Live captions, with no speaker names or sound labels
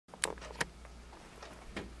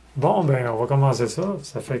Bon, ben, on va commencer ça.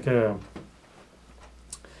 Ça fait que,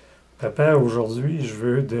 papa, aujourd'hui,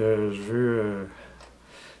 j'aimerais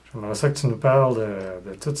ça que tu nous parles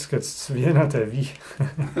de tout ce que tu te souviens dans ta vie.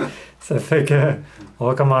 Ça fait que, on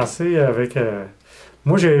va commencer avec,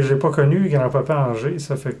 moi, j'ai pas connu grand-papa Angers.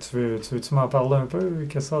 Ça fait que tu veux-tu m'en parler un peu?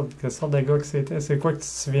 Quelle sorte de gars que c'était? C'est quoi que tu te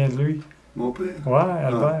souviens de lui? Mon père? Ouais, Ah,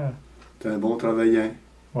 Albert. t'es un bon travaillant.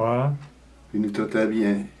 Ouais, Il nous traitait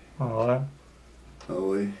bien. ouais. Ah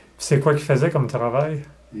oui. Puis c'est quoi qu'il faisait comme travail?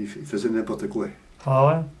 Il faisait n'importe quoi. Ah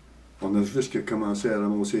ouais? On a juste commencé à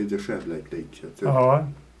ramasser les déchets à Black Lake. Ah ouais?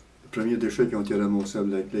 Les premiers déchets qui ont été ramassés à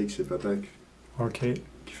Black Lake, c'est papa OK.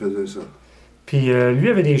 qui faisait ça. Puis lui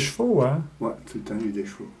avait des chevaux, hein? Ouais, tout le temps, il y a eu des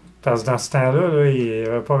chevaux. Parce que dans ce temps-là, là, il n'y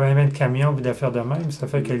avait pas vraiment de camions et d'affaires de même. Ça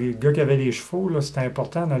fait que les gars qui avaient des chevaux, là, c'était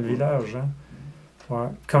important dans le village. Hein? Ouais.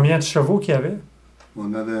 Combien de chevaux qu'il y avait?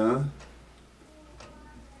 On avait un.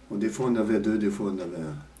 Des fois, on avait deux, des fois, on avait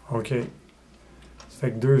un. OK. Ça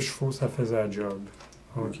fait que 2 chevaux, ça faisait la job.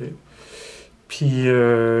 OK. Puis,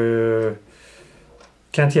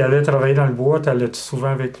 quand il allait travailler dans le bois, t'allais-tu souvent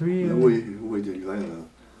avec lui? Oui, de l'hiver.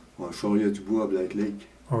 On charriait du bois à Black Lake.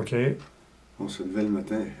 OK. On se levait le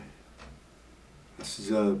matin à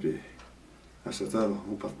 6 heures, puis à 7 heures,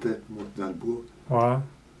 on partait dans le bois. Ouais.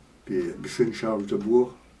 Puis bûcher une charge de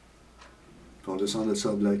bois. Puis on descendait ça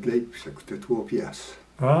à Black Lake, puis ça coûtait 3 piastres.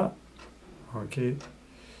 Ah. OK. Ouais, du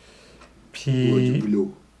Puis,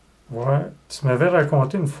 boulot. ouais. Tu m'avais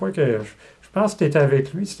raconté une fois que, je pense que tu étais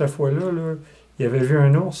avec lui cette fois-là, là. Il avait vu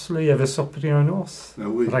un ours, là. Il avait surpris un ours. Ah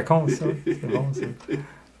oui. Raconte ça. C'est bon, ça.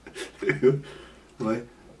 Ouais.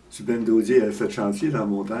 Du Ben Daudier avait fait chantier dans la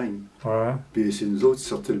montagne. Ouais. Puis c'est nous autres qui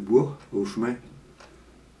sortaient le bois au chemin.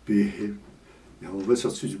 Puis on va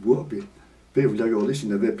sortir du bois, puis il voulait regarder s'il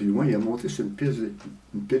y en avait plus loin. Il a monté sur une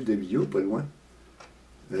pile de billot, pas loin.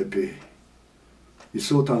 Et puis il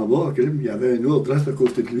saute en bas, il y avait un ours à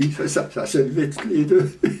côté de lui. Ça s'est levé tous les deux.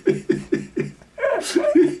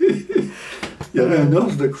 Il y avait un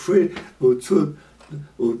ours de coucher au-dessous,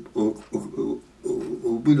 au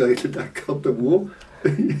bout de la corde de bois.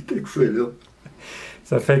 Il était couché là.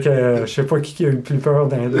 Ça fait que je sais pas qui a eu le plus peur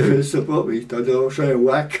d'un Je deux. ne sais pas, mais il t'a lâché un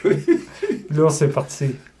whack. L'ours c'est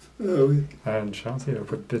parti. Ah oui. Ah, une chance, il n'y avait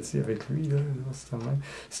pas de petit avec lui. Là. C'était le même.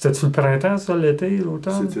 C'était-tu le printemps, ça, l'été,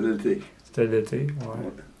 l'automne? C'était l'été. C'était l'été,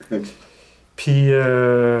 ouais. Ouais. Puis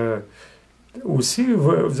aussi,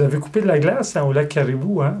 vous avez coupé de la glace hein, au lac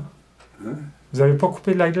Caribou, hein? Hein? Vous n'avez pas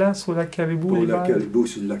coupé de la glace au lac Caribou, Pour le l'hiver? lac Caribou,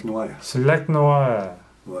 c'est le lac Noir. Sur le lac Noir.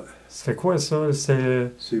 Ouais. C'était quoi ça?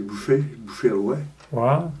 C'est. C'est boucher roi. Ouais.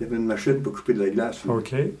 Il y avait une machine pour couper de la glace. Là.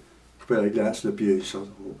 OK. Couper la glace, là, puis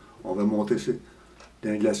on va monter dans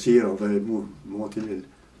un glacier, on va monter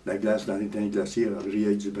la glace dans un glacier,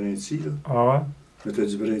 avec du brinti. Là. Ah ouais? Mettre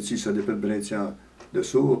du brinti, ça dépend de brinti en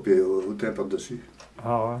dessous, puis autant par-dessus.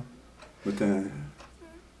 Ah ouais.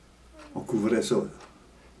 On couvrait ça. Là.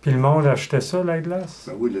 Puis le monde achetait ça, la glace?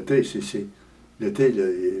 Ben oui, l'été, l'été, là,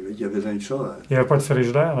 il y avait rien que ça. Là. Il n'y avait pas de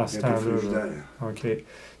frigidaire dans ce Il y avait pas de temps-là. frigidaire. Là. OK.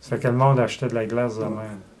 Ça fait que le monde achetait de la glace de Ouais, même.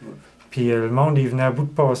 ouais. Puis le monde, il venait à bout de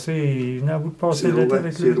passer. Il venait à bout de passer C'est l'été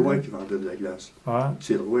avec le roi qui vendait de la glace. Ouais.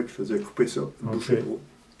 C'est le roi qui faisait couper ça, boucher le roi.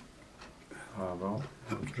 Ah bon.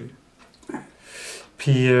 OK.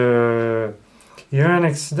 Puis il y a eu un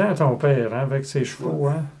accident à ton père, hein, avec ses chevaux,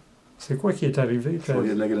 hein? C'est quoi qui est arrivé? Je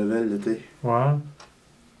voyais de la gravelle l'été. Ouais.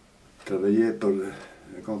 Je travaillais pour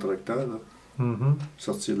un contracteur, là. Mhm.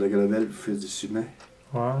 Sortir de la gravelle pour faire du ciment.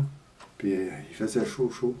 Ouais. Puis il faisait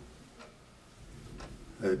chaud.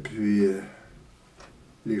 Et puis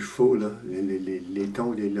les chevaux, là, les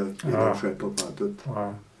tons, ils ne lâchaient pas pantoute.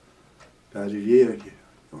 Ouais. Puis à la rivière,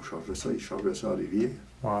 ils chargeaient ça à la rivière.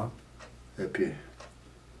 Ouais. Et puis,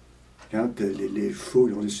 quand les chevaux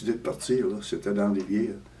ils ont décidé de partir, là, c'était dans la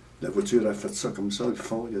rivière. La voiture a fait ça comme ça, le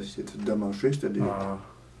fond, c'était démanché, c'était des... Ah.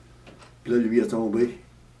 Puis là, lui, il est tombé.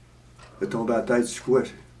 Il est tombé à la tête sur quoi?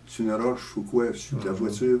 Sur une roche ou quoi? Sur la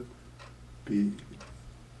voiture. Puis,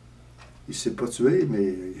 il s'est pas tué,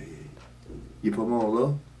 mais il est pas mort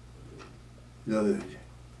là. Là,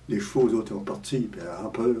 les chevaux, eux autres, ils ont parti, puis en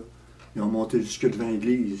peur. Ils ont monté jusque devant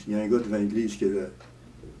l'église. Il y a un gars devant l'église qui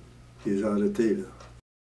les a arrêtés, là.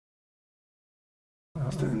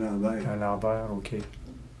 C'était un Lambert. Un Lambert, OK.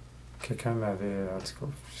 Quelqu'un m'avait... En tout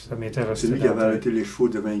cas, ça m'était resté C'est lui qui avait arrêté les chevaux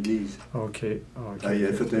devant l'église. OK. Ah, il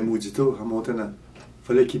avait fait un maudit tour en montant dans... Il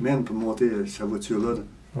fallait qu'il mène pour monter sa voiture-là,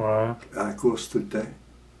 Ouais. à la course tout le temps.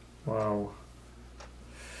 Wow.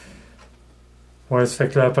 Ouais, ça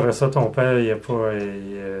fait que là, après ça, ton père, il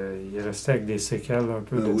est resté avec des séquelles un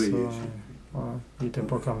peu de oui, ça. Hein. Ouais. Il était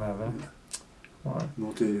pas comme avant. Ouais.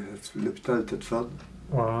 Monté, l'hôpital Tedford.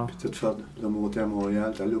 Ouais. Puis Tedford l'a monté à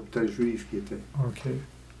Montréal, dans l'hôpital juif qui était. OK.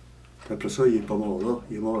 Puis après ça, il n'est pas mort là,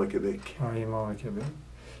 il est mort à Québec. Ah, il est mort à Québec.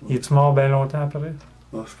 Ouais. Il est-tu mort bien longtemps après?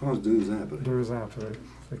 Ah, je pense 2 ans après. 2 ans après.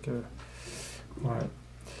 Fait que... Ouais.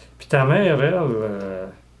 Puis ta mère, elle,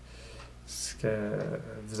 c'est que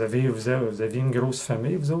vous aviez une grosse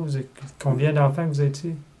famille, vous autres? Combien d'enfants que vous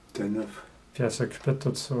étiez? C'était 9. Puis elle s'occupait de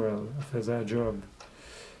tout ça, elle. Elle faisait un job.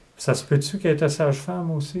 Ça se peut-tu qu'elle était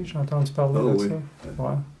sage-femme aussi? J'ai entendu parler de oui. ça.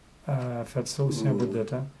 Ouais. Elle a fait ça aussi un Oh, bout de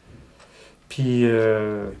temps. Puis,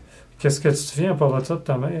 qu'est-ce que tu te souviens par de ça de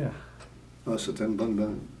ta mère? Ah, c'était une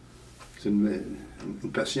bonne. C'est une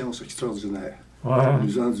patience extraordinaire. Ouais.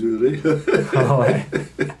 Nous endurer. Ah ouais.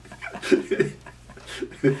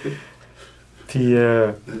 Puis,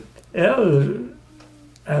 elle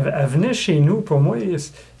venait chez nous, pour moi, je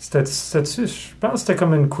pense que c'était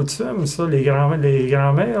comme une coutume, ça. Les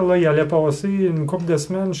grands-mères, là, ils allaient passer une couple de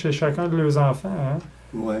semaines chez chacun de leurs enfants, hein?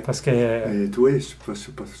 Oui. Parce que... Mais toi, c'est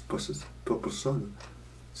pas pour ça, là.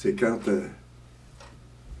 C'est quand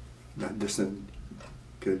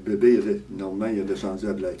que le bébé, normalement, il est descendu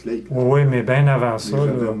à Black Lake. Oui, mais bien avant ça, là.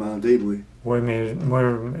 là. J'avais demandé, oui. Oui, mais moi,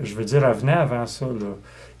 je veux dire, elle venait avant ça, là.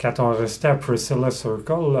 Quand on restait à Priscilla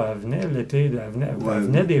Circle, là, elle venait l'été, elle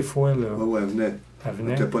venait des fois, là. Oui, elle venait. Elle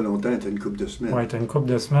venait. C'était pas longtemps, c'était une couple de semaines. Oui, c'était une couple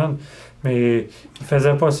de semaines. Mais il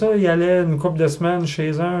faisait pas ça, il allait une couple de semaines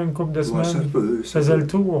chez un, une couple de semaines. Ça peut, il faisait le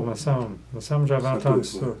tour, me semble. Me semble que j'avais entendu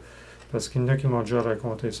ça. Ouais. Parce qu'il y en a qui m'ont déjà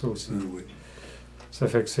raconté ça aussi. Oui. Ça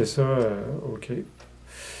fait que c'est ça, OK.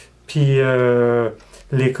 Puis,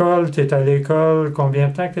 l'école, tu es à l'école, combien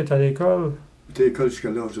de temps que tu es à l'école? J'étais à l'école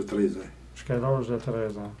jusqu'à l'âge de 13 ans. Jusqu'à l'âge de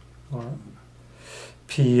 13 ans, ouais.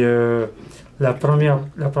 Puis, la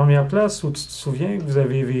première place où tu te souviens que vous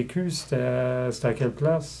avez vécu, c'était à quelle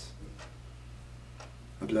place?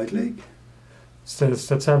 À Black Lake?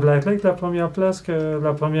 C'était à Black Lake, la première place,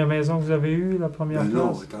 la première maison que vous avez eue, la première place?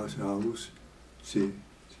 Non, c'est en haut, c'est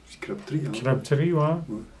Crêperie. Hein? Crêperie, ouais.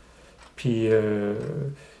 Puis,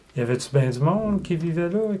 y avait-tu bien du monde qui vivait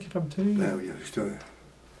là, à Crêperie? Ben oui, c'était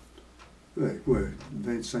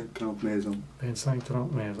 25-30 maisons.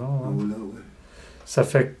 25-30 maisons, En ouais. haut là, oui. Ça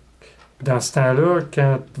fait que dans ce temps-là,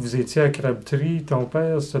 quand vous étiez à Crêperie, ton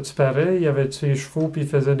père, c'était-tu pareil? Y avait-tu les chevaux puis il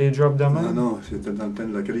faisait des jobs de même? Non, c'était dans le temps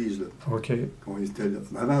de la crise, là. OK. Qu'on était là.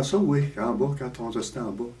 Mais avant ça, oui, en bas, quand on restait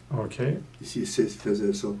en bas. OK. Ici, il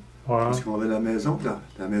faisait ça. Ouais. Parce qu'on avait la maison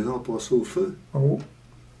passait au feu. Oh.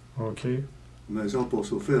 OK. La maison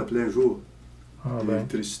passait au feu à plein jour. Ah ben.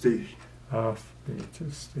 L'électricité. Ah,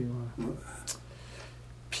 l'électricité, ouais. Ouais.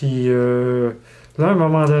 Puis, là, à un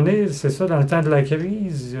moment donné, c'est ça, dans le temps de la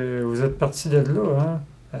crise, vous êtes parti de là, hein?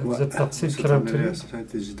 Vous êtes parti de Crêperie.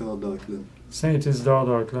 Saint-Isidore d'Auckland. Saint-Isidore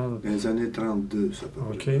d'Auckland. Dans les années 32, ça peut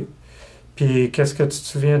OK. Puis, qu'est-ce que tu te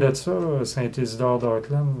souviens de ça, Saint-Isidore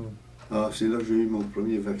d'Auckland? Ah, c'est là que j'ai eu mon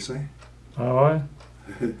premier vaccin. Ah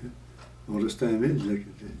ouais? On restait à 1000.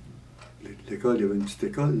 L'école, il y avait une petite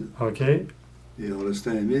école. Là. OK. Et on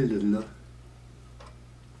restait à 1000 de là.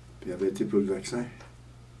 Puis il avait été pour le vaccin.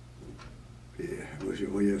 Puis moi, j'ai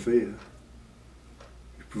rien fait. Hein.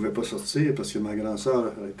 Je pouvais pas sortir parce que ma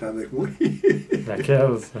grand-sœur était avec moi.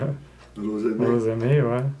 Laquelle, ça? Rosemée. Rosemée,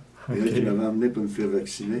 ouais. Et elle qui m'avait emmené pour me faire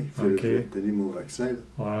vacciner. Il fallait donner mon vaccin. Là.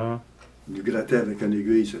 Ouais. Il nous grattait avec une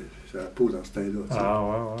aiguille sur la peau dans ce temps-là. Ah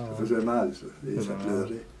ouais. Ça faisait mal, ça. Et ça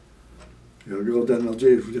pleurait. Puis le Gordon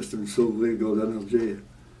Angers, je voulais me sauver, Gordon Angers.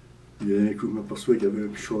 Il y a un coup, je m'aperçois qu'il y avait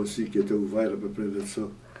un châssis qui était ouvert à peu près de ça.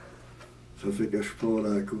 Ça fait que je pars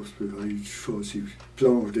à la course, puis il y a du châssis, je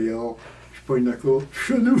plonge dehors, je pogne la course, je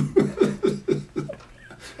suis chez nous.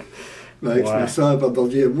 Mais avec ma soeur, par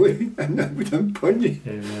derrière moi, elle m'a voulu me pogner.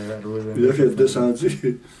 Puis là, j'ai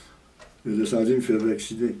descendu me faire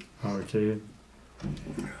vacciner. OK.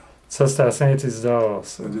 Ça, c'était à Saint-Isidore,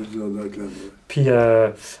 ça. Puis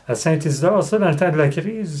à Saint-Isidore, ça, dans le temps de la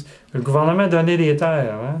crise, le gouvernement donnait des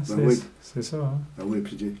terres, hein? C'est ça, hein? Ah oui,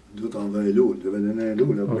 puis d'autres en avaient l'eau, il devait donner un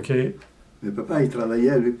lot là-bas. OK. Mais papa, il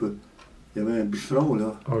travaillait, lui, il y avait un bûcheron,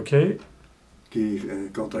 là. OK. Qui est un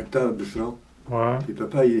contracteur bûcheron. Ouais. Puis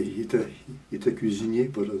papa, il était cuisinier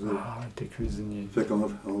pour eux autres. Ah, il était cuisinier. Fait qu'on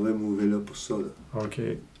va mouver là pour ça, là. OK.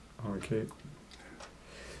 OK.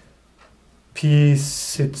 Puis,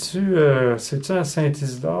 c'est-tu à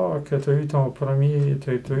Saint-Isidore que tu as eu ton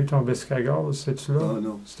ton biscuit à gaz? C'est-tu là? Ah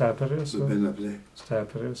non. C'était après, ça? Ben après. C'était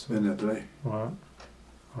après, ça? Ben après. Ouais.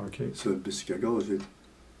 OK. Ça, le biscuit à gaz,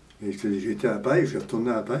 j'étais à la pêche, j'ai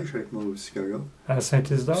retourné à la pêche avec mon biscuit à gaz. À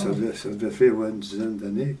Saint-Isidore? Ça devait faire une dizaine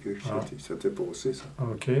d'années que ça s'était passé, ça.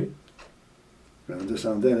 OK. Puis on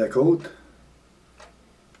descendait à la côte,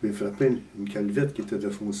 puis il frappait une calvette qui était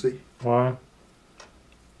défoncée. Ouais.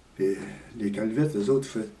 Puis les calvettes, les autres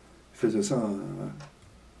faisaient ça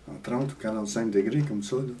en 30 ou 45 degrés, comme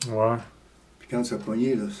ça. Là. Ouais. Puis quand ça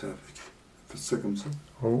pognait, là, ça fait ça comme ça.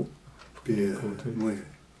 Oh. Puis moi,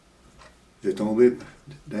 j'ai tombé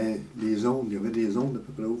dans les ondes. Il y avait des ondes à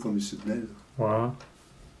peu près haut comme ici dedans. Là. Ouais.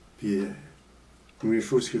 Puis, la première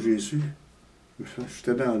chose que j'ai su,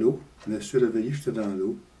 j'étais dans l'eau. Je me suis réveillé, j'étais dans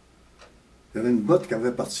l'eau. Il y avait une botte qui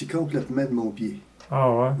avait parti complètement de mon pied.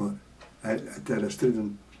 Ah ouais? Ouais. Elle était restée dans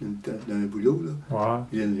un boulot, là. Ouais.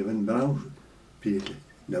 Il y avait une branche, puis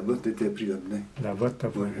la botte était prise là-dedans. La botte t'a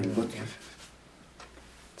Ouais, pris. une botte.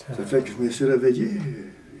 Ça fait que je me suis réveillé.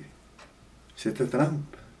 C'était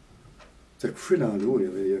trempe. J'étais couché dans l'eau,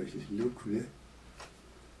 l'eau coulait.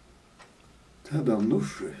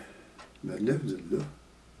 Tabarnouche, je me lève de là.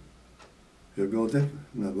 Je regardais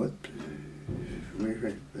ma botte, puis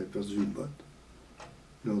j'avais perdu une botte.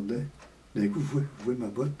 Je regardais. D'un coup, je vois ma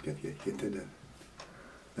botte qui était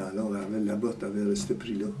dans l'eau. La botte avait resté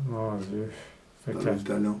prise là. Mon Dieu. Fait Par que le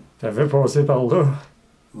talon. t'avais passé par là.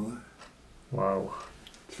 Ouais. Wow.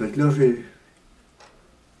 Ça fait que là, j'ai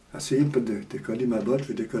essayé de décoller ma botte.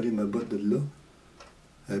 J'ai décollé ma botte de là.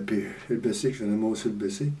 Et puis, le bicycle, j'en ai monté le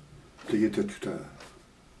bicycle. Puis il était tout à...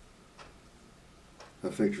 Ça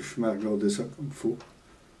fait que je suis mis à regarder ça comme il faut.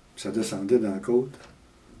 Puis ça descendait dans la côte.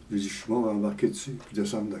 J'ai dit, je suis bon, on va embarquer dessus, puis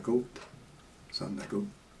descendre de la côte. Descendre de la côte.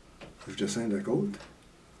 Je descends de la côte.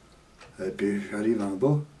 Et puis j'arrive en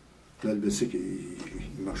bas. Là, le bicycle,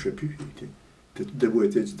 il ne marchait plus. Il était tout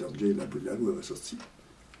déboîté du danger. La roue avait sorti.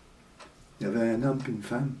 Il y avait un homme et une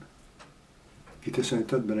femme qui étaient sur un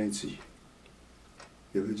tas de brindilles.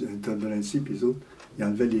 Il y avait un tas de brindilles, puis les autres, ils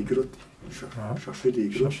enlevaient les croûtes. Ils cherchaient des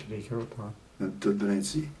croûtes. Chercher les croûtes, ouais. Dans le tas de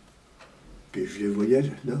brindilles. Puis je les voyais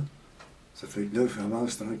là. Ça fait que là,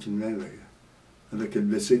 j'avance tranquillement avec le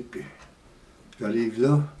bicycle. Puis j'arrive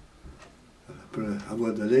là. Après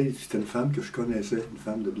avoir de l'aide, c'était une femme que je connaissais, une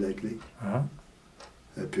femme de Black Lake. Ah.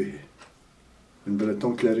 Et puis, une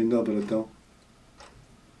breton, Clarina Breton.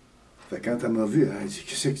 Fait que quand elle m'a vu, elle dit,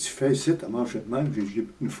 qu'est-ce que tu fais ici? Elle marche de même. J'ai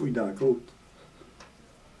une fouille dans la côte.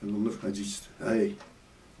 Alors là, je me dit, hey,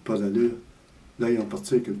 pas d'allure. Là, ils ont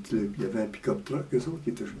parti avec il y avait un pick-up truck, eux autres, qui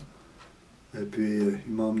était là. Et puis,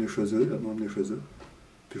 ils m'ont emmené chez eux,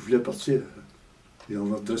 Puis, je voulais partir. Et on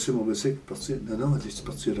va redresser mon bicycle pour partir. Non, elle dit, tu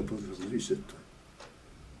partiras pas aujourd'hui, ici, toi.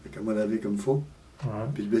 Fait qu'elle m'a lavé comme il faut. Ouais.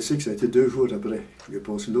 Puis le bicycle, ça a été 2 jours après. Je vais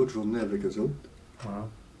passer l'autre journée avec eux autres. Ouais.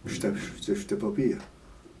 J'étais pas pire.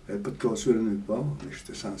 Il n'y avait pas de cassure nulle part, mais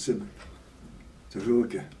j'étais sensible. Toujours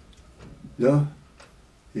que... Là,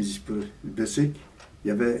 il dit, pour le bicycle,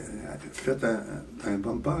 il avait fait un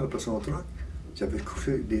bumper après son truck. Il avait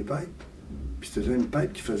couché des pipes. Puis c'était une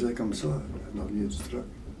pipe qui faisait comme ça, dans le milieu du truck.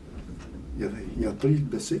 Il a pris le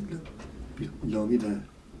bicycle, là, puis ils l'ont mis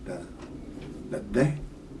là-dedans.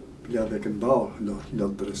 Puis là, avec une barre, il l'a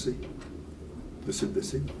dressé. Dressé le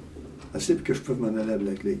bicycle. Assez pour que je puisse m'en aller à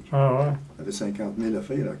Black Lake. Ah ouais. Il avait 50 000 à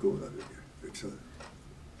faire à cause avec ça.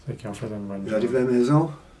 C'est qu'ils ont fait une bonne J'arrive à la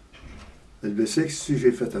maison, le bicycle, si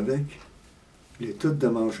j'ai fait avec, je l'ai tout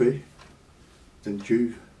démanché d'une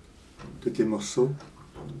cuve, tous les morceaux.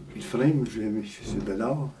 Puis le frame, j'ai mis sur le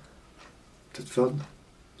Bédard, toute forme.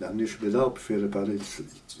 Il l'a amené chez Bédard pour faire réparer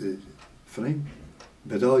le frame.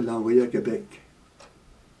 Bédard, il l'a envoyé à Québec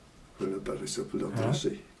pour réparer ça, pour le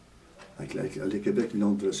redresser. Les Québec, ils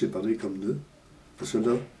l'ont dressé pareil comme nous. Parce que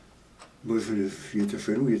là, moi, il était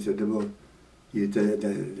chez nous, il était d'abord.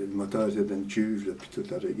 Le moteur était dans une cuve, là, puis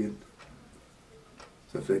toute la régine.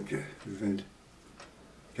 Ça fait que,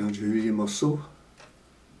 quand j'ai eu les morceaux,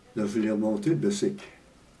 là, je l'ai remonté, le bicycle.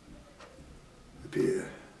 Et puis,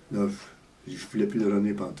 là, je ne voulais plus le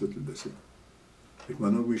runner pendant tout le bicycle. Fait que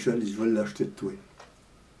mon oncle Michel, il dit, je vais l'acheter de toi.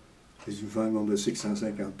 Il dit, je vais vendre mon bicycle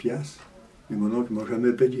 150$. Mais mon oncle ne m'a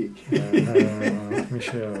jamais payé.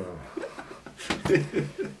 Michel.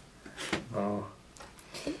 Bon.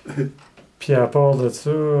 Puis à part de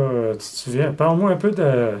ça, tu te souviens, parle-moi un peu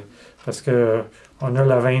de... Parce que on a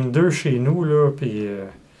la 22 chez nous, là, puis il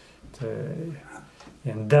y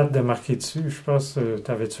a une date de marquée dessus. Je pense,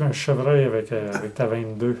 t'avais-tu un chevreuil avec ta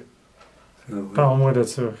 22? Ah, oui. Parle-moi de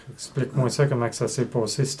ça. Explique-moi ça, comment que ça s'est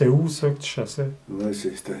passé. C'était où, ça, que tu chassais? Oui,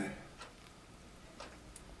 c'était...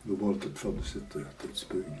 Je vais voir toute forme de cette petit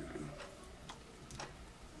peu.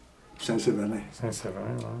 Saint-Séverin.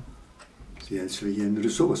 Saint-Séverin, ouais. Il y a une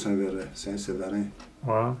ruisseau à Saint-Séverin.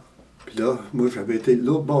 Ouais. Puis là, moi, j'avais été de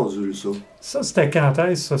l'autre bord du ruisseau. Ça, c'était quand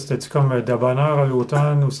est-ce, ça? C'était-tu comme de bonne heure à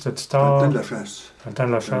l'automne ou c'était-tu tard? Dans le temps de la chasse. Dans le temps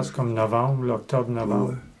de la chasse, comme novembre,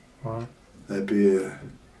 octobre-novembre. Ouais. Et puis,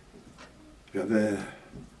 j'avais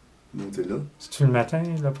monté là. C'est-tu le matin,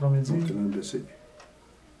 l'après-midi? Monté dans le bicycle.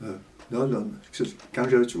 Là, quand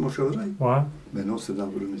j'avais tué mon chevreuil? Ouais, Mais non, c'était dans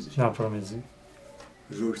l'après-midi. dans l'après-midi.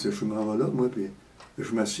 Le jour que je m'en vais là, moi, puis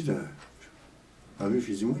je m'assis dans la rue,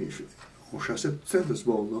 j'ai dit, moi, on chassait tout ça de ce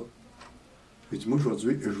bord-là. J'ai dit, moi,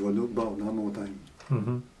 aujourd'hui, je vais à l'autre bord, dans la montagne.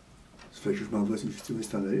 Ça fait que je m'en vais, je me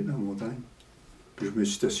suis en allé dans la montagne. Puis je me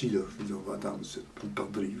suis assis là, je dis, on va attendre une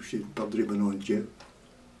perdrix, je sais, une perdrix, ben non, une gel.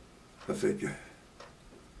 Ça fait que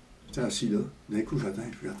j'étais assis là, d'un coup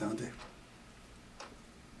j'attendais.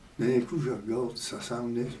 D'un coup je regarde, ça s'en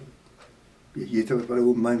venait. Il était à peu près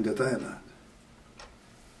au même de terre, là.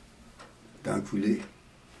 Dans le coulé.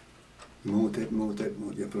 Il montait,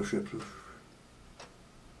 il approchait. Puis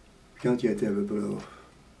quand il était à peu près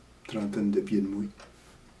trentaine de pieds de moi,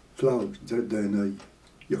 flag, direct d'un œil,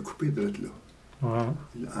 il a coupé direct là. Ouais.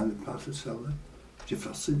 Il a passé le cerveau. J'ai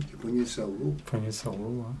forcé, il a pogné le cerveau. Pogné le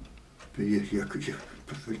cerveau, hein. Puis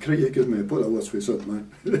je croyais quasiment pas d'avoir fait ça de même.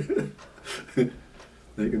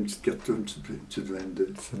 Avec une petite cartouche, une petite 22.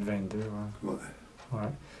 Petite 22, ouais. Ouais.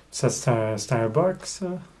 Ça, c'était un box,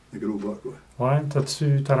 ça? Un gros bac, ouais. Ouais,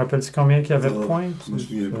 t'en rappelles-tu combien qu'il y avait de points? Je me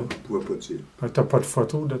souviens pas, je ne pouvais pas dire. T'as pas de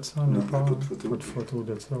photo de ça? Non, pas de photo. Pas de photo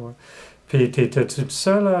de ça, ouais. Puis t'étais-tu tout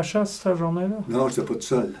seul à la chasse, cette journée-là? Non, je n'étais pas tout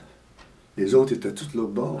seul. Les autres étaient tous de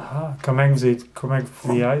l'autre bord. Ah, comment vous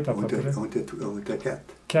pouviez être, à peu près? On était 4.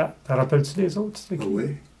 4. T'en rappelles-tu les autres, c'était qui?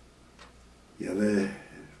 Oui. Il y avait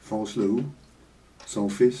Fonce Lehoux, son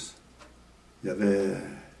fils. Il y avait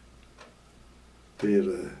Père...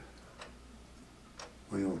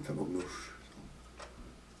 voyons, tabarnouche.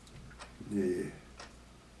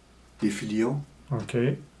 Les Filions. OK.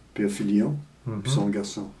 Père Filion, puis son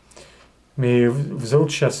garçon. Mais vous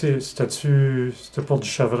autres chassez, c'était pour du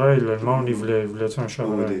chevreuil, là, le monde, il voulait-tu un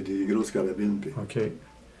chevreuil? Des grosses carabines. Puis... OK.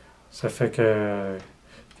 Ça fait que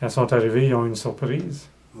quand ils sont arrivés, ils ont eu une surprise.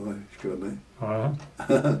 Oui, je crois bien. Voilà.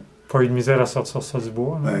 Pas eu de misère à sortir ça du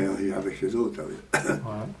bois, non? Ben, avec les autres,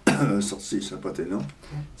 ouais. Sorti, ça n'a pas été long.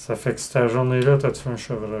 Ça fait que cette journée-là, t'as-tu fait un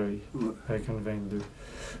chevreuil? Ouais. Avec une 22.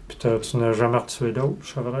 Puis tu n'as jamais retué d'autres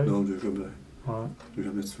chevreuils? Non, jamais. Ouais. J'ai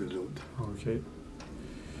jamais tué d'autres. OK.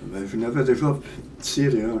 Ben, je n'avais déjà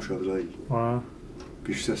tiré un chevreuil. Ouais.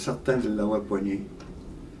 Puis j'étais certain de l'avoir poigné.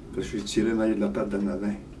 Parce que j'ai tiré l'arrière de la patte d'en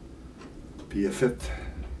avant. Puis il a fait...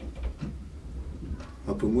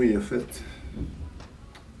 pour moi, il a fait...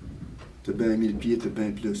 T'as bien 1000 pieds, t'as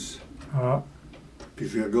bien plus. Ah. Puis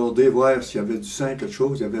j'ai regardé voir s'il y avait du sang, quelque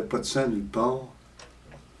chose. Il n'y avait pas de sang nulle part.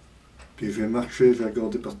 Puis j'ai marché, j'ai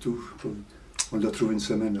regardé partout. On l'a trouvé une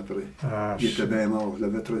semaine après. Ah, il était bien mort.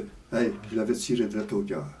 Je l'avais tiré direct au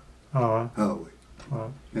cœur. Ah ouais? Ah oui.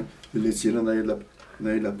 Ouais. Je l'ai tiré en arrière de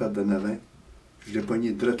la patte d'en avant. Je l'ai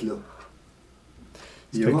pogné direct là.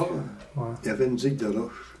 Il est mort. Ouais. Il y avait une digue de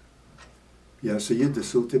roche. Il a essayé de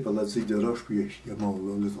sauter par la digue de roche, puis il est mort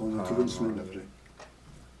là. On l'a trouvé une semaine après.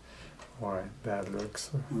 Ouais, bad luck,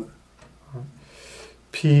 ça. Ouais. Ouais.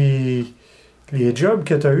 Puis, les jobs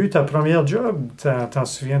que tu as eu, ta première job, t'en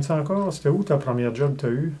souviens-tu encore? C'était où ta première job que tu as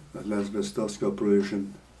eu? À l'Asbestos Corporation.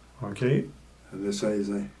 OK. J'avais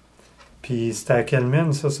 16 ans. Puis, c'était à quelle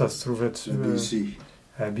mine, ça? Ça se trouvait-tu? À BC.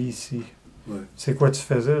 À BC. Ouais. C'est quoi tu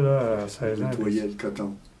faisais, là, à 16 ans? Nettoyer le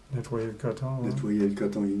coton. Nettoyer le coton, hein? Nettoyer le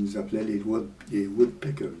coton. Ils nous appelaient les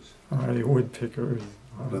woodpeckers. Ah, les woodpeckers.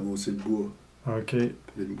 On ramassait le bois. OK.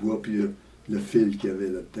 Le bois, puis le fil qu'il y avait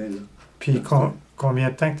là-dedans. Là. Puis,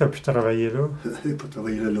 combien de temps que tu as pu travailler là? J'ai pas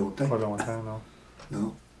travaillé là longtemps. Pas longtemps, non?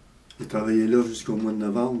 Non. J'ai travaillé là jusqu'au mois de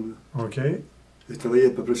novembre. Là. OK. J'ai travaillé à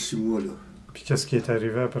peu près 6 mois, là. Puis, qu'est-ce qui est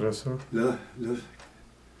arrivé après ça? Là,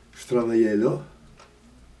 je travaillais là.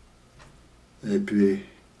 Et puis,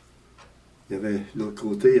 il y avait, de l'autre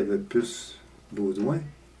côté, il y avait Puce Baudouin,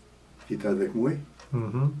 qui était avec moi.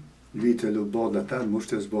 Mm-hmm. Lui, il était à l'autre bord de la table. Moi,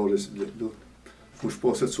 j'étais à ce bord-là. Moi, je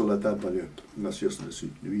passais sur la table, je m'assieds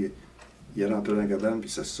dessus. Lui, il est rentré dans la cabane, puis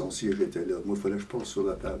son siège était là. Moi, il fallait que je passe sur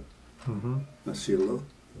la table. Mm-hmm. M'assieds là.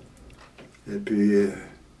 Et puis,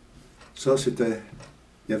 ça, c'était...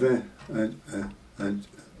 Il y avait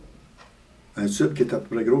un tube qui était à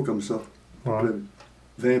peu près gros comme ça. Ouais. À peu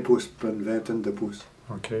près 20 pouces, à peu près une vingtaine de pouces.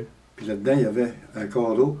 OK. Puis là-dedans, il y avait un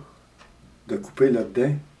carreau de couper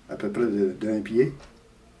là-dedans, à peu près d'un pied,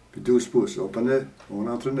 puis 12 pouces. On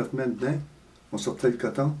rentrait notre main dedans, on sortait le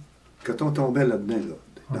coton. Le coton tombait là-dedans,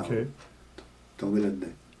 là. OK. Tombait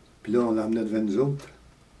là-dedans. Puis là, on l'emmenait devant nous autres.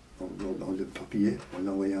 On le papillait, on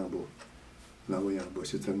l'envoyait en bas.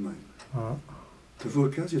 C'était le même. Ah. Toujours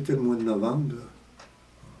quand c'était le mois de novembre, là,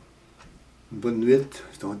 une bonne nuit,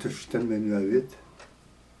 j'étais le menu à 8,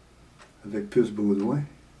 avec Puce Baudouin.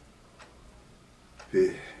 Puis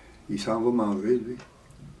il s'en va manger, lui.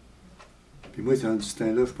 Puis moi, dans ce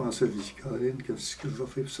temps-là, je pensais, je dis, Caroline, qu'est-ce que je vais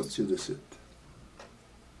faire pour sortir de site?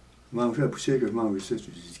 Manger la poussière que je mange ici, je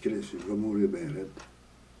me dis, Christ, je vais mourir bien raide.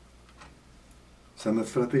 Ça m'a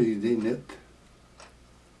frappé l'idée nette.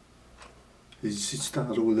 J'ai dit, si tu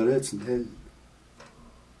t'enrôlerais, tu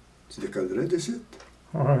décollerais de site.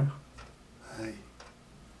 Ouais. Hey,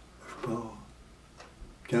 je pars.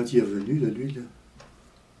 Quand il est revenu, là, lui, là,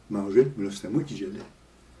 manger, mais là, c'était moi qui gelais.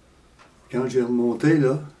 Quand j'ai remonté,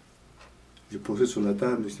 là, j'ai posé sur la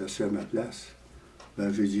table, j'étais assis à ma place.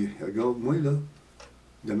 Ben, j'ai dit, regarde, moi, là,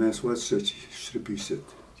 demain soir, je serai plus ici.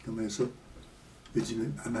 C'est comment ça? J'ai dit,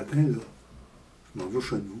 un matin, là, je m'en vais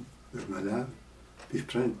chez nous, je me lave, puis je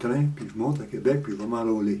prends le train, puis je monte à Québec, puis je vais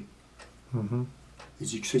m'enrôler. Il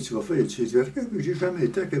dit, qu'est-ce que tu vas faire? Il dit, j'ai jamais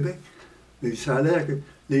été à Québec. Mais ça a l'air que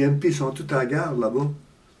les MP sont tous à la gare là-bas.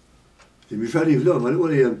 J'ai dit, mais j'arrive là, on va aller voir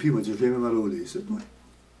les MP. Il m'a dit, je viens m'enrôler, c'est moi.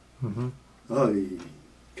 Ah, il ne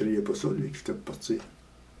croyait pas ça, lui, que j'étais parti.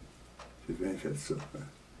 J'ai bien fait ça.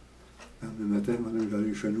 Le matin, je vais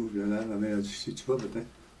aller chez nous, la mère a dit, si tu vas, matin,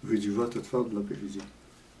 j'ai dit, va toute forte, là, puis j'ai dit,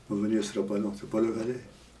 on va venir, ce sera pas long, c'est pas le relais.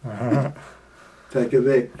 T'es à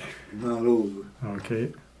Québec, je m'enrôle. OK.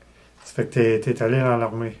 Ça fait que t'es allé dans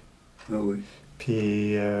l'armée. Ah oui.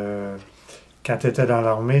 Puis, quand t'étais dans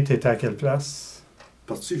l'armée, t'étais à quelle place?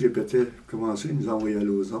 Parti, j'ai peut-être commencé, ils nous ont envoyé à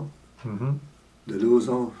Lauson. De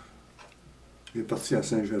Lauson, j'ai parti à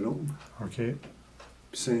Saint-Jérôme. OK.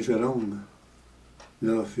 Puis Saint-Jérôme,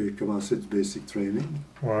 là, j'ai commencé du basic training.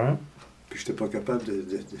 Ouais. Puis j'étais pas capable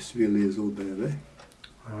de suivre les autres bien bien.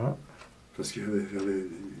 Ah. Parce que j'avais le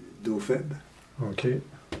dos faible. OK.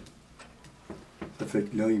 Ça fait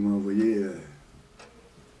que là, ils m'ont envoyé,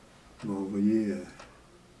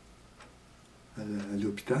 à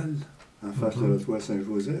l'hôpital, en face de la toile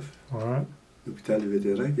Saint-Joseph. Ouais. L'hôpital des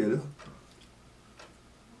vétérans qui est là.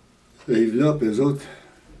 Et là, puis eux autres,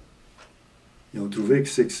 ils ont trouvé que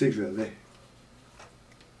c'est que j'avais.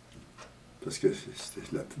 Parce que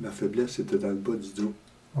ma faiblesse, c'était dans le bas du dos.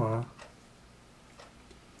 Ouais.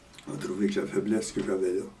 Ils ont trouvé que la faiblesse que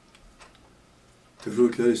j'avais là. Toujours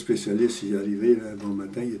que là, les spécialistes, ils arrivaient, là, un bon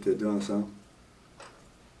matin, ils étaient deux ensemble.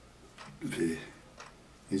 Puis,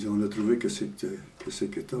 ils ont trouvé que c'est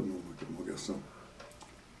que t'as, mon garçon.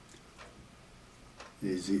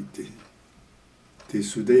 Ils disent, t'es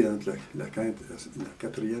soudé entre la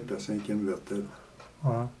quatrième et la cinquième vertèbre.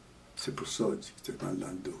 Ouais. C'est pour ça, que t'es mal dans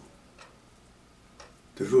le dos.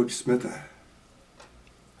 Toujours qu'ils se mettent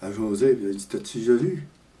à jaser, puis ils disent, t'as-tu déjà vu?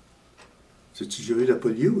 T'as-tu déjà vu la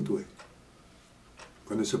polio, toi? Je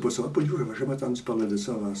connaissais pas ça, la polio, j'avais jamais entendu parler de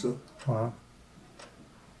ça avant ça. Ouais.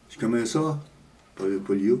 Je comment ça? Pas le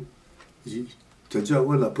polio. Il dit, tu as dû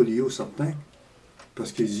avoir la polio, certain.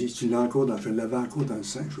 Parce qu'il dit, tu l'as encore je l'avais encore dans le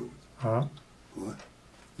sang, chose. Ah. Ouais.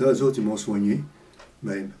 Là, les autres, ils m'ont soigné,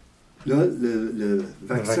 même. Là, le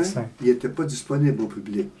vaccin, il n'était pas disponible au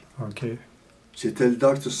public. OK. C'était le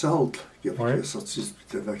Dr. Salt qui a sorti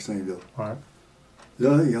ce vaccin-là. Ouais.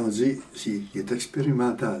 Là, ils ont dit, il est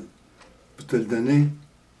expérimental. Pour te le donner, il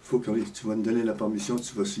faut que tu vas me donner la permission,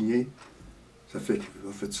 tu vas signer. Ça fait qu'il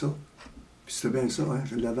a fait ça. Puis c'était bien ça, hein?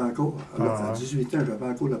 Je l'avais encore. Alors, à 18 ans, j'avais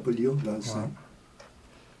encore la polio dans le sang.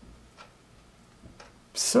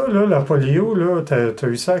 Puis ça, là, la polio, là, t'as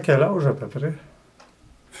eu ça à quel âge à peu près?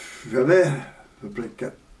 J'avais à peu près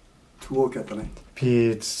 3-4 ans. Puis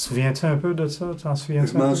tu te souviens-tu un peu de ça? T'en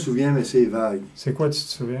souviens-tu? Je m'en souviens, mais c'est vague. C'est quoi tu te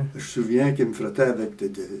souviens? Je me souviens qu'il me frottait avec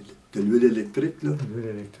de l'huile électrique, là. De l'huile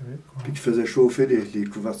électrique, ouais. Puis qu'il faisait chauffer les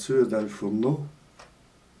couvertures dans le fourneau.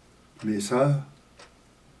 Mes sœurs,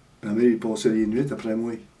 ma mère, ils passaient les nuits après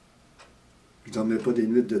moi. Je dormais pas des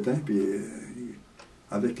nuits de temps, puis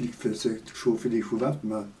avec lui qui faisait chauffer les couvertes,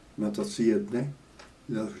 ma tortillait dedans.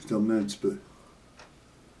 Là, je dormais un petit peu.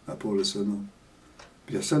 À part le sonneau.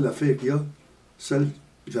 Puis la seule affaire qu'il y a,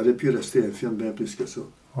 j'aurais pu rester infirme bien plus que ça.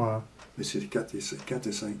 Ouais. Mais c'est 4 et 5.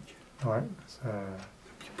 Ouais. Ça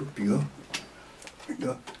plie pas. Puis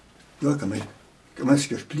gars, comment est-ce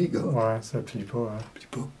que je plie, gars? Ouais, ça plie pas, hein. Plie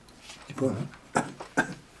pas, hein?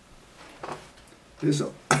 C'est ça.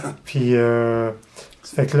 Puis, ça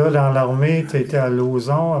fait que là, dans l'armée, tu étais à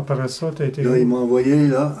Lauson. Après ça, tu été là, où? ils m'ont envoyé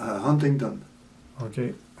là, à Huntington. OK.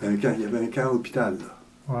 Il y avait un camp hôpital, là.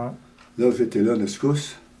 Ouais. Là, j'étais là,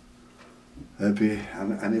 Nescousse. Et puis,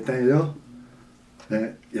 en étant là,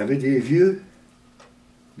 il y avait des vieux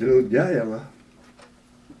de l'autre guerre,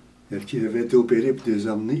 là, qui avaient été opérés pour des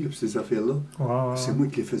hernies, pour ces affaires-là. Ouais. C'est moi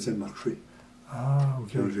qui les faisais marcher. Ah,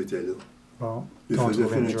 OK. Quand j'étais là. Bon. Je les faisais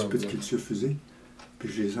faire un petit peu de culture fusée, puis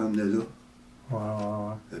je les emmenais là.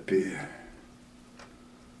 Ouais. Et puis,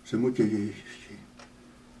 c'est moi qui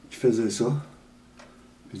faisais ça.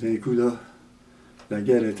 Puis d'un coup, là, la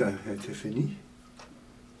guerre était finie.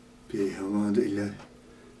 Puis à un moment donné,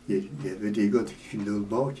 il y avait des gars qui venaient au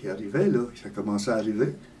bord qui arrivaient, là. Ça commençait à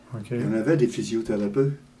arriver. OK. Il y en avait des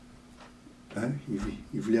physiothérapeutes. Hein?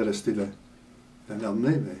 Ils voulaient rester là, dans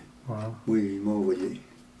l'armée, mais Ouais. moi, ils m'ont envoyé.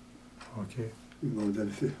 OK. Ils m'ont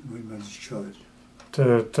donné, moi, ils m'ont dit Charles.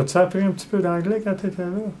 T'as-tu appris un petit peu d'anglais quand tu étais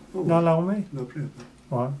là, Oh, dans l'armée? non plus.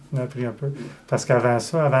 Oui, on a appris un peu. Parce qu'avant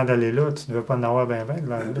ça, avant d'aller là, tu ne devais pas en avoir bien de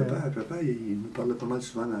l'anglais. Papa, il me parlait pas mal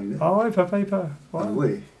souvent en anglais. Ah oui, papa, il parle. Ouais. Ah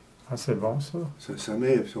oui. Ah, c'est bon, ça. Sa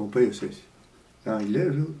mère et son père, c'est anglais,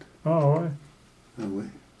 eux autres. Ah oui. Ah oui.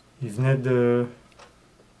 Il venait de...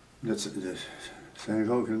 De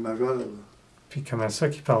Saint-Jacques-le-Major, là. Puis comment ça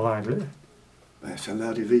qu'il parle anglais? Ben, ça l'est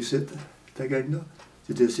arrivé ici, cette gang-là.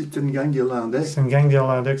 C'était une gang d'Irlandais. C'est une gang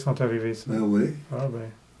d'Irlandais qui sont arrivés ici. Ben oui. Ah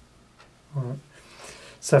ben. Ouais.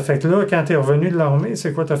 Ça fait que là, quand tu es revenu de l'armée,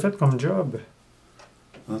 c'est quoi tu as fait comme job?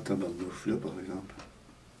 Ah, tabarnouche, là, par exemple.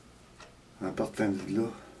 En partant de là,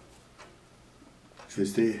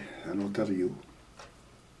 j'étais en Ontario.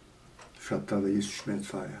 Je suis allé travailler sur le chemin de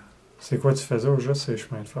fer. C'est quoi tu faisais au juste ces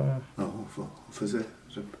chemins de fer? Ah, on faisait,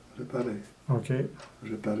 réparer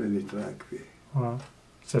les tracks. Puis... Ouais.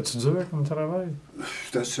 C'était-tu dur comme travail?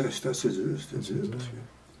 C'était assez dur, parce que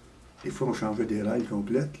des fois, on changeait des rails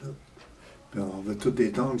complètes, là. Puis on avait toutes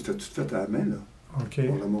des tangles, c'était tout fait à la main, là. OK.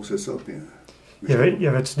 On ramassait ça, puis... Y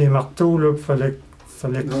avait-tu des marteaux, là, qu'il fallait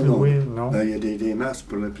clouer? Non. Ben, il y a des masses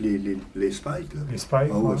pour les spikes, là. Les spikes?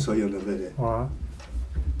 Ah ouais, ouais. ça, il y en avait. Ouais.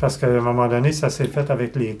 Parce qu'à un moment donné, ça s'est fait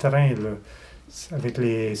avec les trains, là. Avec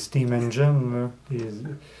les steam engines, là.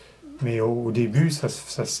 Mais au début,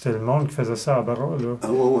 c'était le monde qui faisait ça à bras, là.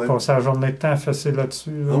 Ah ouais. Passait la journée de temps à fesser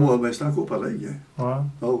là-dessus, là. Ah ouais, ben c'est encore pareil, hein. Ouais.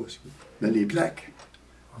 Ah ouais. Mais les plaques,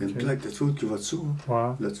 il y a une OK. plaque de tout qui va dessous,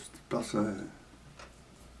 hein. Ouais. Là, tu passes un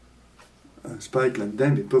spike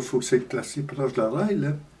là-dedans, mais il faut que c'est placé proche de la rail,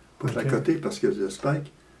 là, pour OK. la côté, parce que le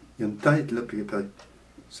spike, il y a une tête, là, puis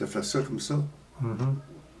ça fait ça comme ça. Mhm.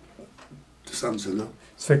 Tu sens ça là.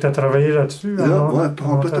 Ça fait que tu as travaillé là-dessus? Là, en ouais, on peut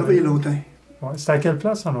Ontario? travailler longtemps. Ouais. C'était à quelle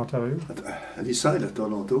place en Ontario? À l'Eastside, à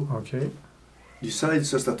Toronto. OK. L'Eastside,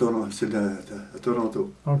 ça, c'est à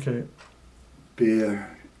Toronto. OK. Puis,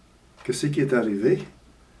 qu'est-ce qui est arrivé?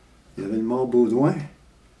 Il y avait le mort Baudouin,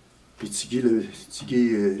 puis Tigui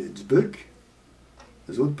Dubuc.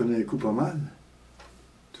 Les autres prenaient un coup pas mal.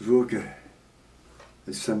 Toujours que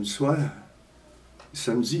le samedi soir, le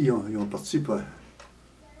samedi, ils ont parti pour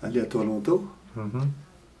aller à Toronto. Mhm.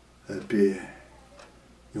 Puis,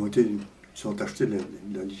 ils sont achetés de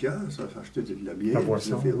la liqueur, ça, acheté de la bière. La boisson,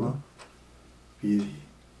 des affaires, là. ouais. Puis,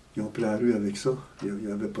 ils ont pris la rue avec ça. Ils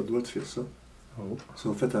n'avaient pas le droit de faire ça. Oh. Ils se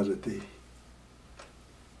sont fait arrêter.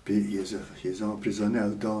 Puis ils les ont emprisonnés à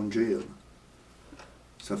Down Jail.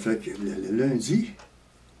 Ça fait que le lundi,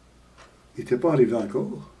 ils n'étaient pas arrivés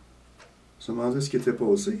encore. Ils se demandaient ce qui était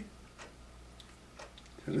passé.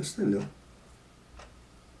 Ils restaient là.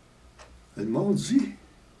 Le mardi,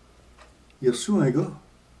 il a reçu un gars.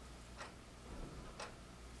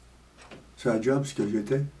 C'est un job, ce que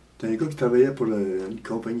j'étais. C'était un gars qui travaillait pour une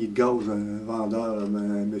compagnie de gaz, un vendeur,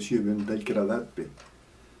 un monsieur avec une belle cravate. Puis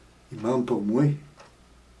il demande pour moi.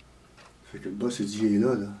 Fait que le boss, il dit, il est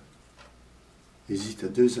là, là. Il dit, t'as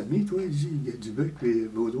deux amis, toi? Il dit, il y a Dubuc et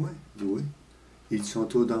Baudouin. Il dit, oui. Il dit, ils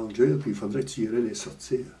sont au danger, puis il faudrait que tu irais les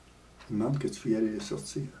sortir. Il demande que tu y aller les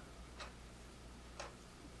sortir.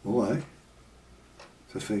 Ouais.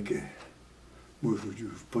 Ça fait que, moi, je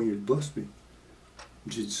pognais le boss, mais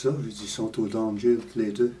j'ai dit ça, j'ai dit, ils sont au danger, tous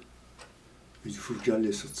les deux. Il dit, il faut que j'aille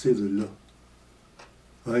les sortir de là.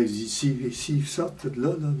 Ouais, il dit, s'ils sortent de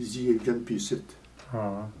là, il dit, ils viennent plus ici.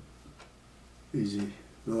 Ah. Il dit,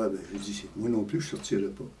 ouais, ben, je dis, moi non plus, je ne sortirai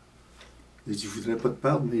pas. Il dit, je voudrais pas te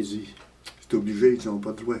perdre, mais il dit, c'est obligé, ils n'ont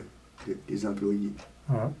pas de droit, les employés.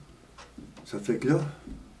 Ah. Ça fait que là,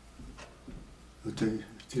 on était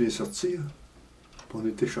les sortir, puis on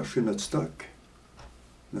était chercher notre stock,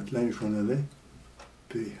 notre linge qu'on avait,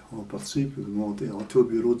 puis on est parti, puis on était au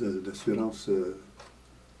bureau d'assurance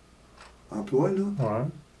emploi, là. Ouais.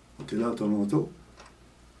 On était là à Toronto,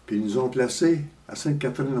 puis ils nous ont placés à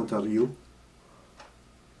Sainte-Catherine, Ontario.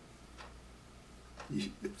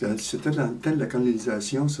 C'était dans le temps de la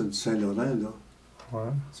colonisation, c'est du Saint-Laurent, là. Ouais.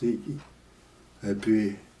 Tu sais, et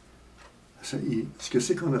puis, ce que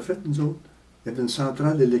c'est qu'on a fait, nous autres? Il y avait une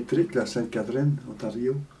centrale électrique là, à Sainte-Catherine,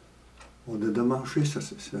 Ontario. On a démanché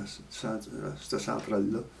cette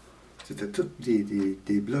centrale-là. C'était tous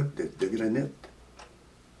des blocs de granit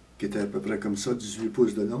qui étaient à peu près comme ça, 18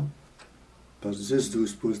 pouces de long, par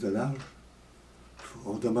 10-12 pouces de large.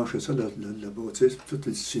 On démanchait ça, la bâtisse, tout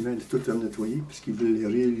le ciment, tout le nettoyé, puisqu'ils voulaient les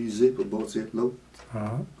réaliser pour bâtir l'autre.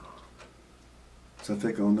 Ah. Ça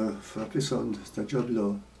fait qu'on a frappé ça, ce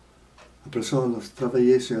job-là. Après ça, on a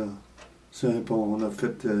travaillé sur un pont. On a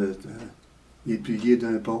fait les piliers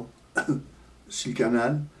d'un pont sur le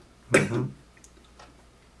canal. Mhm.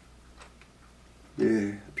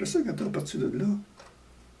 Et après ça, quand on est parti de là,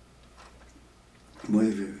 moi, là,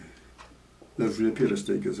 je voulais plus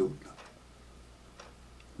rester avec eux autres.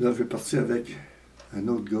 Là, je vais partir avec un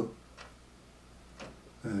autre gars,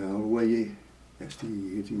 en loyer.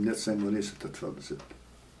 Il venait de Saint-Maurice, c'était de faire de ça.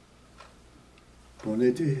 On a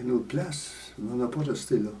été à une autre place, mais on n'a pas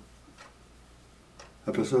resté là.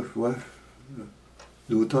 Après ça, ouais,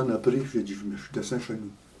 l'automne après, j'ai dit, je descends chez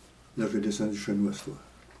nous. Là, j'ai descendu chez nous à ce soir.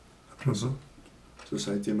 Après ça,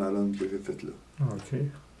 ça a été ma langue que j'ai faite là. OK.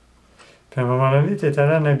 Puis à un moment donné, tu es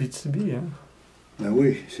allé en Abitibi, hein? Ben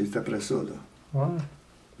oui, c'est après ça, là. Ouais.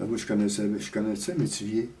 Ben moi, je connaissais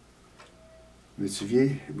Métivier.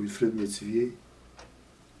 Wilfrid Métivier.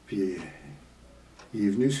 Puis, il est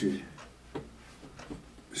venu sur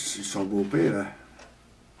son beau-père, là,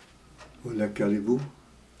 au lac Caribou.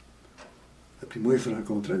 Et puis moi, je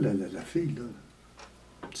rencontrais la fille, là.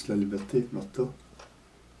 Petite La Liberté, Martha.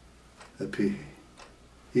 Et puis,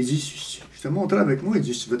 il dit, je te montré avec moi, il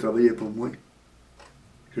dit, si tu veux travailler pour moi.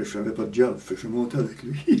 Je n'avais pas de job, fait que je montais avec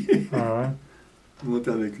lui. Ah ouais? Je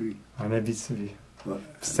montais avec lui. En Abitibi. Ouais.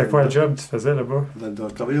 C'était quoi le job que tu faisais là-bas?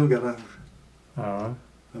 Je travaillais au garage. Ah ouais?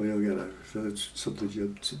 Je travaillais au garage. Je faisais toutes sortes de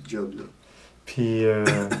jobs, petits jobs, là. Puis, il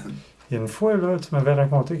y a une fois, là, tu m'avais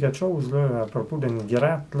raconté quelque chose, là, à propos d'une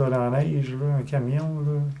gratte, là, dans la neige, là, un camion,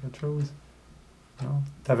 là, quelque chose. Non?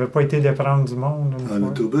 T'avais pas été de prendre du monde une En fois?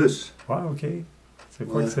 autobus. Ouais, OK. C'est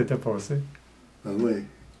quoi qui s'était passé? Ah oui.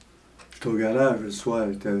 J'étais au garage le soir,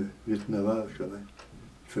 il était 8-9 heures, je savais.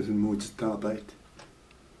 Il faisait une maudite tempête.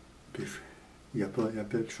 Puis il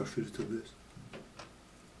appelle chercher l'autobus.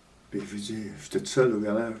 Puis je lui dis, j'étais tout seul au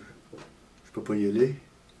garage. Je peux pas y aller.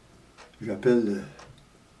 J'appelle le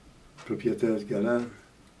propriétaire du garage.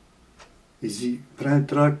 Il dit, prends le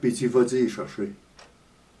truck, puis il dit, va-y chercher.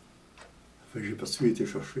 Fait que j'ai parti, il était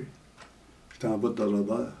chercher. J'étais en bas de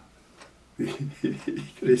Robert. Puis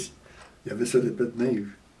Chris, il y avait ça d'épais de neige.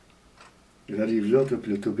 J'arrive là,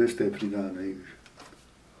 puis l'autobus était pris dans la neige.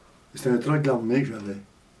 C'était un truck l'armée que j'avais.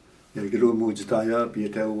 Il y avait le gros maudit tailleur, puis il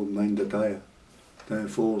était au main de terre. C'était un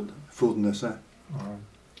Ford 900. Ouais.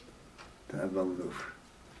 C'était un barlouche.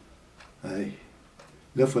 Hey.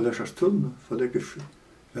 Là, il fallait que je retourne. Il fallait que je...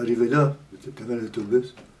 J'arrivais là, j'avais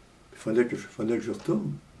l'autobus. Il fallait que je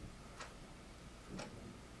retourne.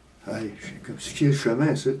 Hey, j'ai comme skié le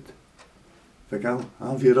chemin, c'est. Fait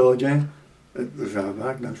qu'en virageant,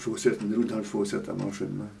 j'embarque dans le chaussette, une roue dans le chaussette à mon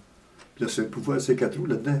chemin. Puis là, c'est pour voir ces 4 roues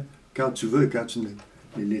là-dedans. Quand tu veux, quand tu...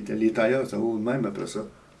 Les tailleurs, ça vaut le même après ça.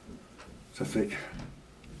 Ça fait que...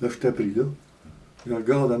 Là, je t'ai pris là. Je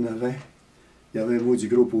regarde en avant. Il y avait un maudit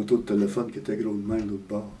gros poteau de téléphone qui était gros de même de l'autre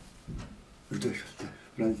bord. Je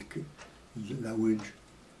prends la winch.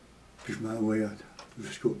 Puis je m'envoie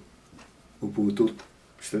jusqu'au poteau.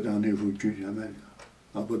 J'étais dans les roues de cul, jamais,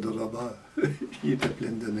 en bas de Robert. Il était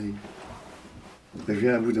plein de neige. Je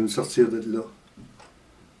viens à bout de me sortir de là.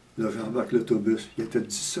 Là, j'embarque l'autobus. Il y avait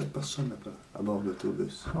 17 personnes à bord de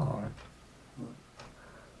l'autobus. Ah ouais. Ouais.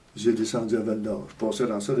 J'ai descendu à Val-d'Or. Je passais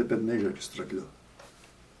dans ça d'épais de neige avec ce truc-là.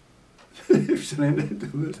 Je traînais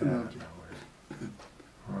l'autobus.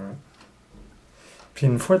 Ouais. Puis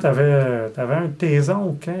une fois, t'avais un de tes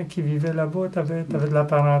oncles qui vivait là-bas, t'avais de la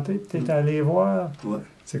parenté, puis t'étais allé voir. Ouais.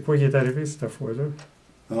 C'est quoi qui est arrivé cette fois-là?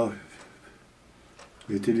 Ah,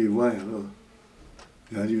 j'ai été les voir, là.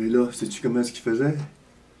 J'arrivais là, sais-tu comment est-ce qu'ils faisaient?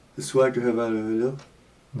 Le soir que j'avais arrivé là,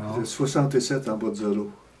 Non. c'était 67 en bas de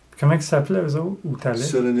zéro. Comment ils s'appelaient, eux autres? Où t'allais?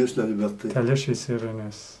 Sérénus, la liberté. T'allais chez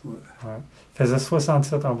Sérénus. Ouais. Ouais. Ils faisaient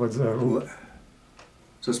 67 en bas de zéro. Ouais.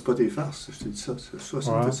 Ça, c'est pas des farces, je te dis ça, c'est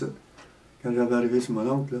 67. Ouais. Quand j'avais arrivé sur mon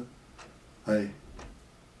oncle, là, hey,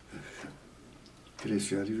 je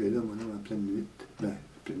suis arrivé là, mon oncle, en pleine nuit. Ben,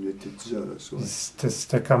 pleine nuit, c'était 10 heures le soir.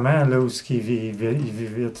 C'était comment, là, où il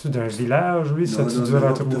vivait-tu d'un village, lui? C'était-tu dur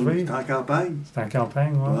à trouver? C'était en campagne. C'était en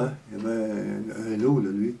campagne, ouais. Ouais, il y avait un lot, là,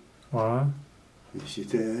 lui. Ouais. Et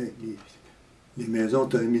c'était... Les maisons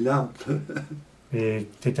étaient 1000 ans. Et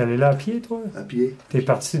t'es allé là à pied, toi? À pied. T'es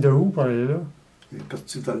parti de où pour aller là? J'ai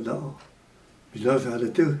parti de Val-d'Or. Puis là, j'ai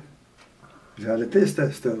arrêté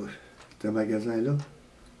ce magasin-là.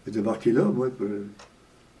 J'ai débarqué là, moi,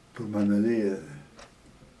 pour m'en aller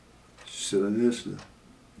sur Sérénus, là.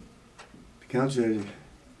 Puis quand là,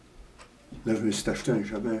 je me suis acheté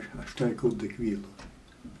un côte de cuir, là.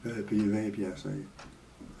 J'avais payé 20 piastres,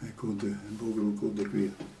 un beau gros côte de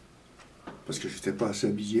cuir. Parce que j'étais pas assez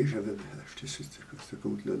habillé, j'avais acheté ce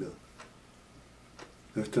côte-là.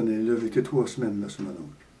 Là, j'étais 3 semaines là, sur mon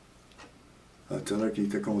oncle. Ah, tu vois qu'il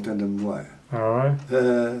était content de me voir. Ah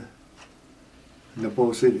ouais? Il a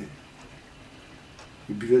passé, là.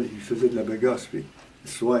 Il buvait, il faisait de la bagasse, puis le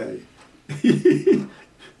soir,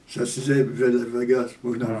 j'assisais, il buvait de la bagasse.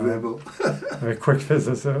 Moi, je n'en buvais pas. Avec quoi qu'il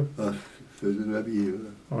faisait ça? Ah, il faisait de la bière,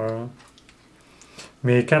 là. Ouais.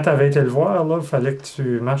 Mais quand tu avais été le voir, là, il fallait que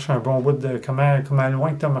tu marches un bon bout de... Comment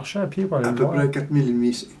loin que tu as marché à pied pour aller À le peu voir? près 4000 et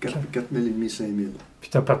demi, 5000. Puis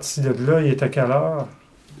tu as parti de là, il était quelle heure?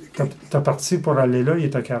 Tu as parti pour aller là, il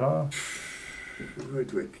était quelle heure? Il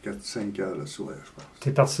doit être 4-5 heures le soir, je pense. Tu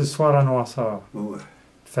es parti le soir à Noirceur. Ouais.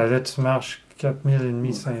 Fallait que tu marches 4000 et demi,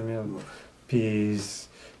 Ouais. 5000. Ouais. Puis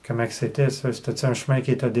comment que c'était ça? C'était un chemin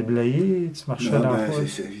qui était déblayé? Tu marchais Non, dans ben, quoi?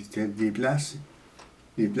 c'était des places.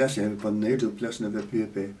 Des places, il n'y avait pas de neige, d'autres places, il n'y avait plus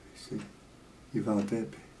épais. Il ventait.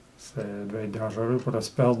 Puis... Ça devait être dangereux pour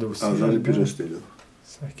se perdre aussi. Ah, j'aurais pu là-dedans. rester là.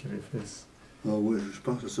 Sacrifice. Ah oui, je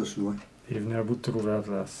pense que ça, c'est loin. Il venait à bout de trouver la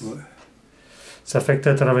place. Ouais. Ça fait que tu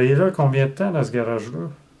as travaillé là combien de temps dans ce garage-là?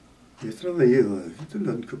 J'ai travaillé, j'étais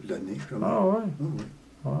là une couple d'années. Ah ouais? Ah, oui.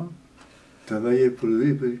 Ouais. Je travaillais pour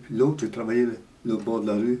lui, puis l'autre, j'ai travaillé l'autre bord de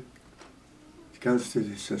la rue. Puis quand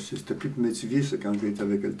c'était plus pour Métivier, c'est quand j'étais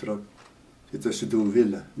avec le truck. C'était sur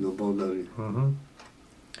Deauville, là, l'autre bord de la rue. Mhm.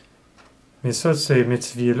 Mais ça, ces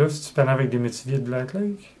métiviers-là, si tu parlais avec des métiviers de Black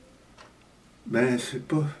Lake? Ben, c'est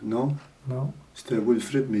pas, non. Non? C'était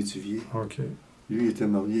Wilfrid Métivier. OK. Lui, il était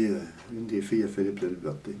marié à une des filles à Philippe La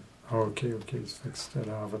Liberté. OK. Ça fait que c'était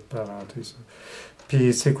dans votre parenté, ça.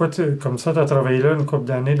 Puis c'est quoi, comme ça, tu as travaillé là une couple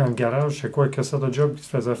d'années dans le garage, c'est quoi, quel sorte de job que tu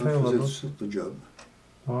faisais faire Je faisais là-bas? toutes sortes de jobs.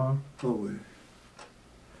 Ouais. Ah oui.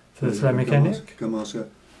 Faisais-tu la mécanique? Commençais.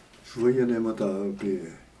 Je voyais les moteurs, puis...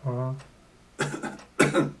 Ouais.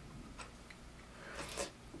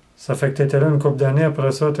 Ça fait que tu étais là une couple d'années,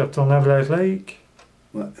 après ça, tu es retourné à Black Lake?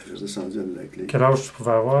 Ouais, je suis descendu à Black Lake. Quel âge tu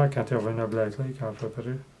pouvais avoir quand tu es revenu à Black Lake, à peu près?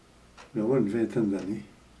 J'avais avoir une vingtaine d'années.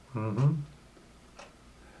 Mhm.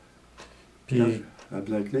 Puis, À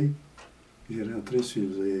Black Lake, j'ai rentré sur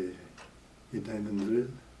les Diamond Drill.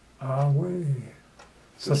 ah oui.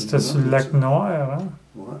 Ça, C'est c'était sur le lac Noir, hein?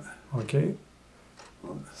 Ouais. OK.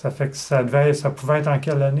 Ça fait que ça pouvait être en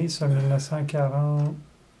quelle année, ça, 1940?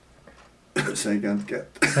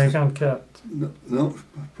 54. 54. Non,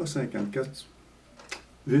 pas 54.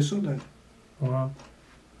 J'ai ça dans... Ouais.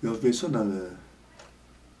 J'ai ça dans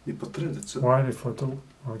les portraits de ça. Ouais, les photos.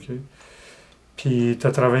 OK. Puis, tu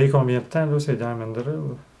as travaillé combien de temps, là, ces Diamond Drill?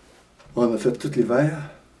 On a fait tout l'hiver,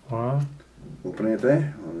 Ouais. au printemps.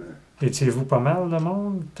 Étiez-vous pas mal de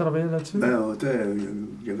monde qui travaillait là-dessus? Ben,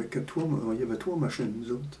 il y avait trois machines,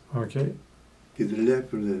 nous autres, OK. qui drillaient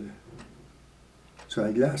sur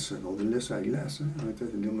la glace. On drillait sur la glace. Hein.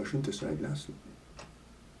 Les machines étaient sur la glace. Là.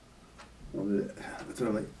 On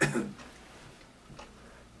travaillait. Puis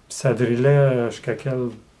ça drillait jusqu'à quelle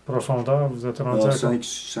profondeur vous êtes rendu à?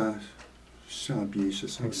 500 pieds, c'est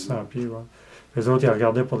ça. 500 pieds, ouais. Les autres, ils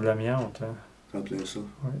regardaient pour de l'amiante, hein? En plein ça.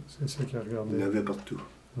 Oui, c'est ça qu'ils Il y en regardaient. avait partout.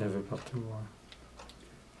 Il y en avait partout,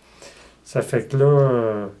 ouais. Ça fait que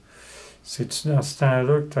là, c'est-tu dans ce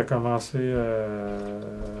temps-là que tu as commencé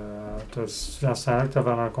c'est-tu dans ce temps-là que tu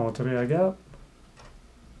avais rencontré Agathe?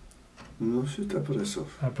 Non, c'est après ça.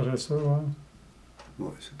 Après ça, ouais.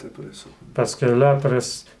 Oui, c'est après ça. Parce que là, après,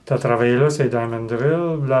 tu as travaillé là, c'est Diamond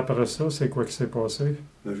Drill. Là, après ça, c'est quoi qui s'est passé?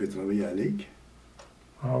 Là, j'ai travaillé à la Ligue.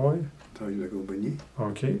 Ah oui? J'ai travaillé à la compagnie.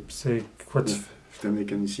 OK. Puis c'est quoi tu fais? J'étais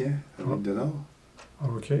mécanicien à Rive de Nord.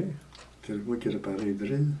 OK. C'est moi qui réparais les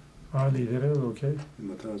drills, Ah, les drills, OK. les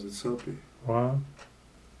moteurs et tout ça. Puis Ouais.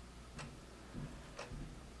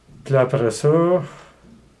 Puis là, après ça,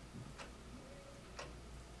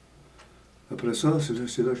 après ça,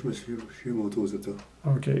 c'est là que je me suis monté aux États.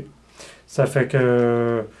 OK. Ça fait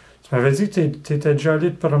que tu m'avais dit que tu étais déjà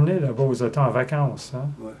allé te promener là-bas aux États en vacances, hein?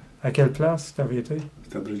 Ouais. À quelle place tu avais été?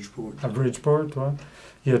 C'était à Bridgeport. À Bridgeport, ouais.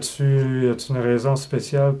 Y a-tu une raison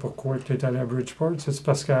spéciale pourquoi tu es allé à Bridgeport? C'est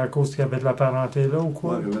parce qu'à cause qu'il y avait de la parenté là ou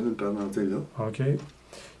quoi? Ouais, j'avais une parenté là. OK. Puis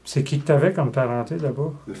c'est qui que t'avais comme parenté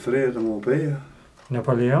là-bas? Le frère de mon père,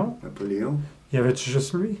 Napoléon? Napoléon. Y avait-tu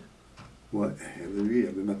juste lui? Ouais, il y avait lui, il y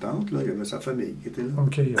avait ma tante, là, il y avait sa famille qui était là.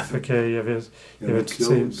 OK. Fait qu'il y avait, Il y avait tous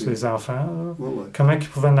Claude, puis- ses enfants, là. Ouais, ouais. Comment ils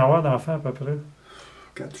pouvaient en avoir d'enfants à peu près?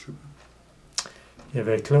 4, je sais pas. Il y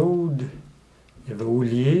avait Claude, il y avait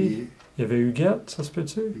Oulier, Et il y avait Huguette, ça se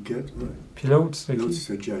peut-tu? Huguette, ouais. Puis l'autre, c'était L'autre, qui?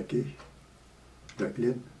 c'était Jackie.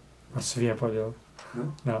 Jacqueline. Je me souviens pas d'elle. Non?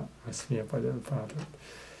 Non, je me souviens pas d'elle, pas en tout.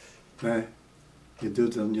 Ben, les 2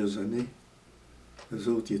 dernières années, les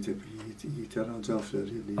autres, ils étaient rendus en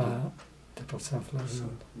Floride. les deux. Ah, t'es parti en Ça, Floride.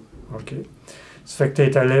 ouais. OK. Ça fait que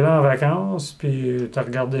t'es allé là en vacances, puis t'as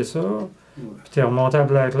regardé ça, Ouais. puis t'es remonté à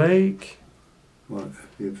Black Lake, Ouais,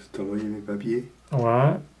 j'ai travaillé mes papiers.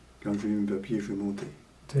 Ouais. Quand j'ai eu mes papiers, je suis monté.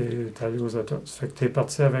 T'es allé aux autos. Ça fait que t'es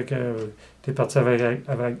parti avec,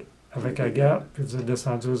 avec Agathe, puis vous êtes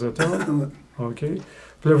descendu aux autos. Ouais. OK.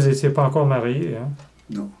 Puis là, vous n'étiez pas encore mariés, hein?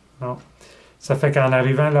 Non. Non. Ça fait qu'en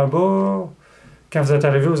arrivant là-bas, quand vous êtes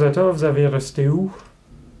arrivé aux autos, vous avez resté où?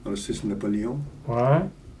 Resté sur Napoléon. Ouais.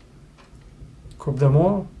 Couple de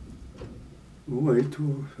mois? Oui,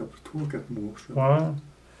 ça fait 3 ou 4 mois, je crois. Ouais.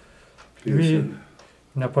 Puis Lui, ça-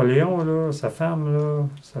 Napoléon, là, sa femme, là,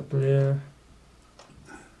 s'appelait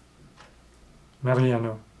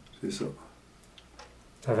Mariana. c'est ça.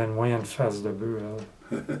 T'avais une moyenne face de bœuf,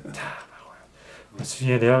 là. Je me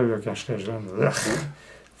souviens d'elle, là, quand j'étais jeune.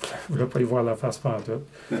 Je voulais pas y voir la face pantoute.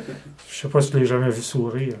 Je sais pas si tu l'as jamais vu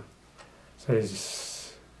sourire.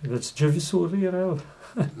 L'as-tu déjà vu sourire,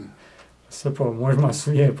 elle? Je sais pas. Moi, je m'en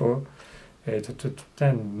souviens pas. Elle était tout le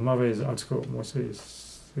temps une mauvaise... En tout cas, moi, c'est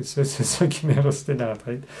ça qui m'est resté dans la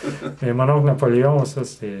tête. Mais mon oncle Napoléon, ça,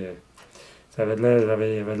 c'était... Ça avait de l'air... Il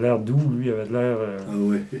avait de l'air doux, lui. Il avait de l'air... Ah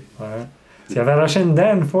oui. Ouais. Tu avais arraché une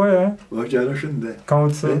dent une fois, hein? Moi, j'ai arraché une dent.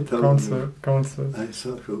 Compte ça, Ouais, compte ça, compte ça. Hey, ça,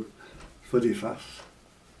 je fais des farces.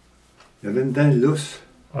 Il y avait une dent lousse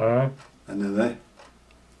Ouais. en avant.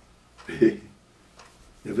 Puis,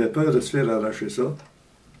 il avait peur de se faire arracher ça.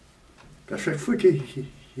 Puis à chaque fois qu'il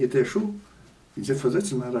était chaud, il disait, faudrait que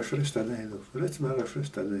tu m'arracherais cette dent-là. Faudrait que tu m'arracherais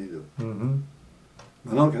cette dent-là. Mhm.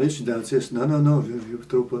 Mon oncle, allez chez le dentiste. Non, non, non, je ne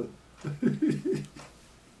trop pas.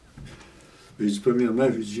 J'ai dit, premièrement,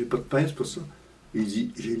 j'ai pas de pince pour ça. Il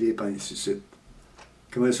dit, j'ai les pinces ici.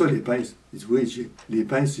 Comment ça, les pinces? Il dit, oui, j'ai les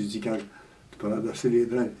pinces. Il dit, quand tu peux arracher les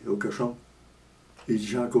dents au cochon. Il dit,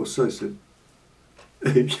 j'ai encore ça ici.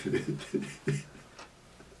 Et puis,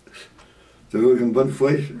 c'est vrai qu'une bonne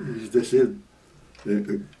fois, je décide.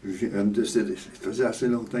 Elle me décide. Ça faisait assez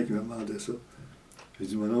longtemps qu'il me demandait ça. J'ai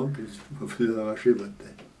dit, mon oncle, il m'a fallu arracher votre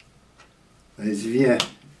dent. Il dit, viens,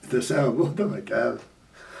 descends en bas dans ma cave.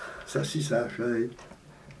 S'assis sur la chaise.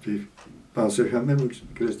 Puis, je pensais jamais, moi,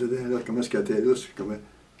 que ce dedans-là, comment est-ce qu'elle était là, comment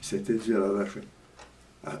il s'était dû l'arracher.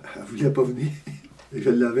 Elle ne voulait pas venir. Et je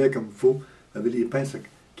l'avais comme il faut. Elle avait les pinces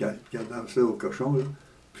qui dansait au cochon, là.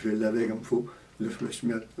 Puis je l'avais comme il faut. Là, je me suis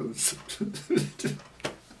mis à...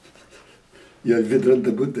 Il a levé droit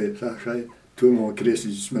debout de sa chaise. Toi, mon Christ,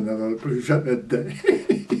 il dit, tu m'en auras plus jamais dedans.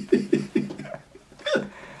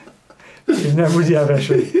 Il venait à vous y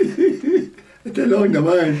arracher. Elle était longue de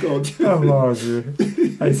même, ton Dieu. Oh mon Dieu.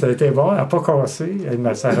 Hey, ça a été bon, elle n'a pas cassé.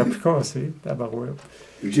 Mais ça aurait pu casser, la barouette.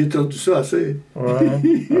 J'ai entendu ça assez.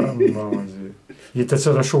 Ouais. Oh mon Dieu. Il était-tu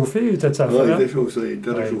réchauffé ou était-tu à Ouais, il froid? était chauffé, il était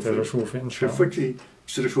Ouais, il réchauffé. était réchauffé, une Chaque chance. fois qu'il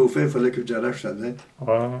se réchauffait, il fallait que j'arrache sa dent.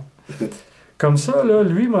 Ouais. Comme ça, là,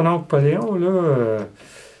 lui, mon oncle Napoléon, là,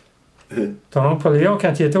 ton oncle Napoléon,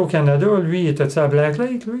 quand il était au Canada, lui, était-tu à Black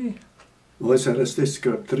Lake, lui? Oui, ça restait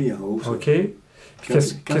scroperie en haut. Ça. OK. Puis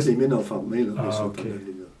Quand les mines ont formé, là, Ah, ils sont ok. allés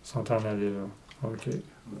là. Ils sont en allés là. OK.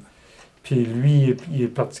 Puis lui, il est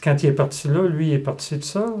parti. Quand il est parti là, lui, il est parti tout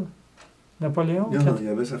seul, Napoléon? Non, non, il y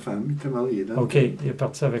avait sa femme, il était marié là. OK. Il est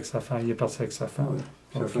parti avec sa femme. Il est parti avec sa femme. Ouais,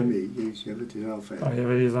 sa Ok. famille, il y avait des enfants. Ah, il y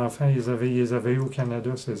avait les enfants. Ils les avaient eu au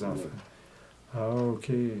Canada, ces enfants. Ah,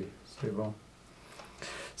 OK. C'est bon.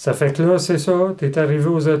 Ça fait que là, c'est ça. Tu es arrivé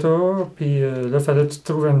aux États, puis là, il fallait que tu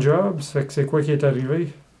te trouves un job. Ça fait que c'est quoi qui est arrivé?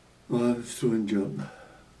 Ouais, je trouve un job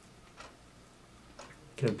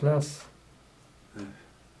Quelle place?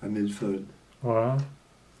 à Milford. Ouais.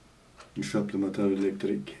 Une shop de moteur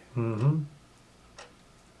électrique. Mhm.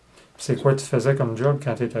 C'est quoi tu faisais comme job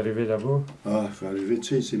quand tu es arrivé là-bas? Ah, je suis arrivé,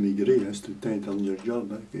 tu sais, c'est migré, hein, c'est tout le temps un dernier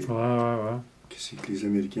job, hein, Ouais. qu'est-ce que les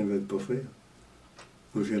Américains ne veulent pas faire.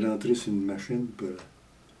 Moi, j'ai rentré sur une machine pour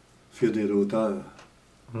faire des roteurs,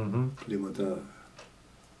 Mhm. les moteurs.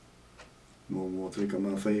 Ils m'ont montré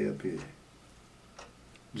comment faire, puis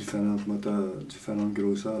différents moteurs, différentes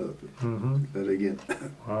grosseurs, puis Mhm. la régine.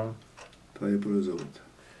 Ouais. Travailler pour eux autres.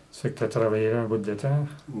 Ça fait que tu as travaillé là un bout de temps.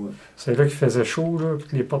 Ouais. C'est là qu'il faisait chaud, là, puis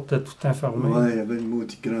que les portes étaient tout le temps fermées. Ouais, il y avait une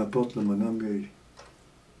maudite grande porte, là, mon homme.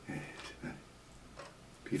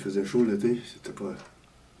 Puis il faisait chaud l'été, c'était pas.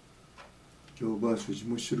 J'ai dit au boss, je dis,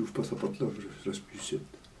 moi, si je n'ouvre pas cette porte-là, je reste plus ici.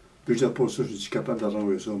 Puis je dis pas ça, je dis, capable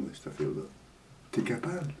d'arranger ça, mais cette affaire-là. T'es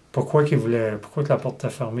capable? Pourquoi que la porte était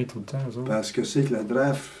fermée tout le temps, eux autres? Parce que c'est que la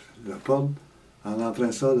draft, la porte, en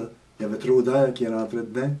entrant ça, là, il y avait trop d'air qui rentrait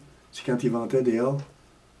dedans. C'est quand ils ventaient dehors,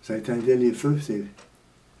 ça éteindait les feux.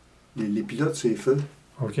 Les pilotes, c'est feux.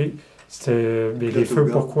 OK. C'était. Mais les Pilote au feux,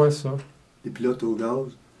 gaz. pourquoi ça? Les pilotes au gaz.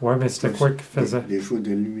 Ouais, mais c'était quoi qu'ils faisaient? Des choses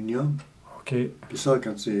d'aluminium. OK. Puis ça,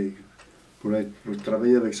 quand c'est. Pour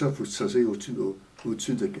travailler avec ça, il faut que tu s'asseyes au-dessus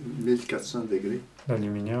au-dessus de 1400 degrés.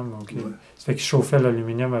 L'aluminium, OK. Ouais. Ça fait qu'ils chauffaient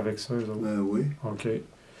l'aluminium avec ça, eux autres. Ben oui. OK.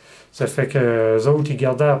 Ça fait que eux autres, ils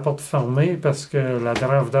gardaient la porte fermée parce que la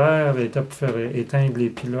drave d'air était pour faire éteindre les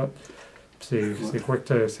pilotes. C'est quoi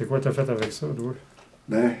que t'as fait avec ça, toi?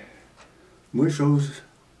 Ben, moi,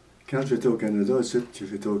 quand j'étais au Canada,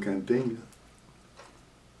 j'étais au camping, là,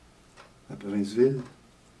 à Princeville,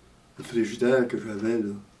 le frigidaire que j'avais,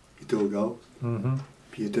 là, il était au gaz, Mm-hmm.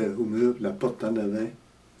 puis il était au mur, la porte en avant.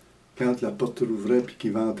 Quand la porte rouvrait puis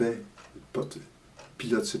qu'il ventait, le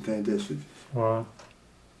pilote s'éteindait sur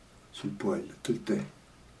le poêle, là, tout le temps.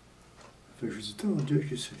 Fait que je me dis, oh Dieu,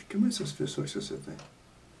 comment ça se fait ça que ça s'éteint?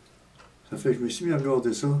 Ça fait que je me suis mis à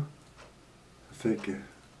regarder ça. Ça fait que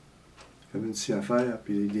j'avais une scie à faire,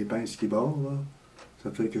 puis les pinces qui bordent, là.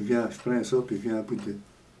 Ça fait que je prends ça, puis je viens à bout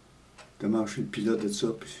de mancher le pilote de ça,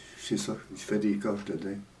 puis c'est ça, je fais des coches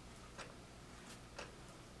dedans.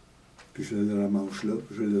 Puis je la manche là,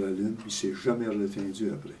 puis je l'allume, puis il s'est jamais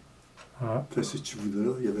retendu après. Ah. Fait si tu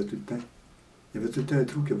voudras, il y avait tout le temps un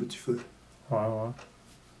trou qui avait du feu. Ouais.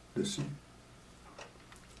 Dessus.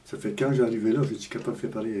 Ça fait que quand j'arrivais là, j'ai dit capable de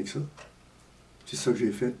faire pareil avec ça. C'est ça que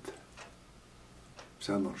j'ai fait.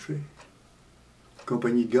 Ça a marché. La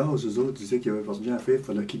compagnie de gaz, eux autres, disaient qu'il n'y avait pas rien à faire, il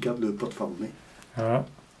fallait qu'ils gardent le pot fermé. Ah.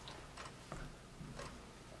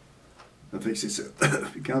 Ça fait que c'est ça.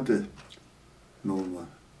 Puis quand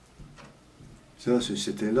ça,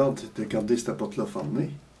 c'était l'ordre de garder cette porte-là fermée.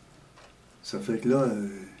 Ça fait que là, le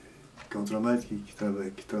contremaître que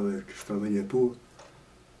je travaillais pour,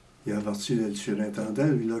 il a averti le surintendant,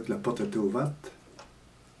 lui, là, que la porte était ouverte.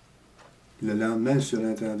 Le lendemain, le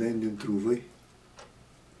surintendant est venu me trouver.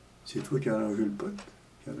 C'est toi qui as arrangé le pote,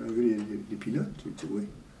 qui as arrangé les pilotes? J'ai dit oui.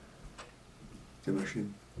 C'est la machine.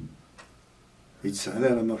 Il dit, ça a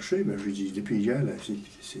l'air à marcher. Ben, je lui dis, depuis hier, là,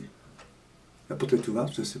 la porte est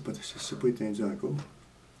ouverte, ça ne s'est pas éteint encore.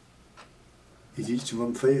 Il dit, tu vas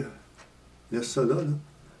me faire, laisse ça là,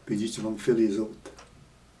 puis il dit, tu vas me faire les autres.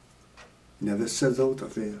 Il y en avait 7 autres à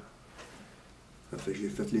faire. Ça fait que j'ai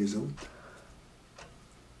fait les autres.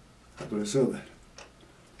 Après ça, ben,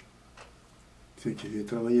 c'est que j'ai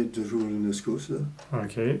travaillé 2 jours une escousse, là.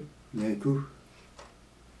 OK. D'un coup,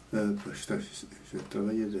 je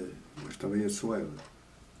travaillais le soir, là,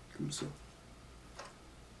 comme ça.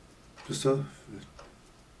 Tout ça,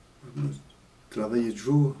 je travaillais de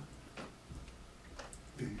jour.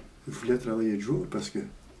 Puis, je voulais travailler de jour parce que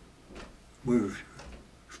moi,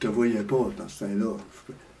 je te voyais pas dans ce temps-là.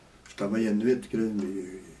 Je travaillais de nuit,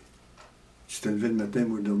 mais je te levais le matin,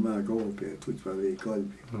 moi je dormais encore, puis toi tu vas à l'école.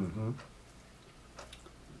 Puis... Mm-hmm.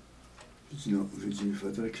 J'ai dit non, il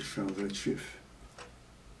faudrait que je changerais de chiffre.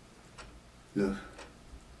 Là,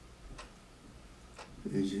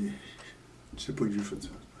 et j'ai, je sais pas que j'ai fait ça.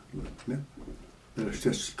 Là,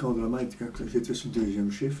 j'étais sur le contremaître quand j'étais sur le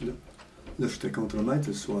 2e chiffre. Là j'étais contremaître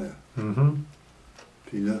le soir. Mm-hmm.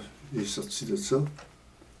 Puis là, j'ai sorti de ça.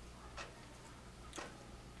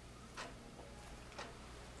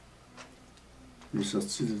 J'ai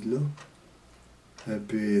sorti de là. Et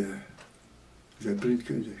puis, j'ai appris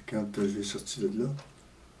que quand j'ai sorti de là,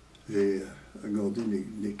 j'ai regardé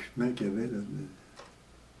l'équipement qu'il y avait là,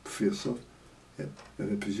 pour faire ça. Il y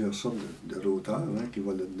avait plusieurs sortes de roteurs hein, qui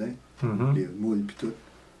vont là-dedans, Mm-hmm. les moules et tout.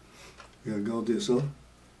 J'ai regardé ça.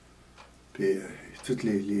 Puis, toutes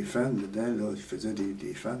les fans dedans, là, ils faisaient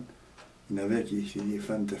des fans. Il y en avait qui les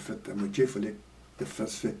fans étaient faits à moitié, il fallait que ça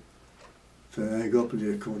se fait. Un gars pour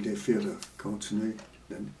les faire continuer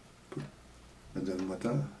dans le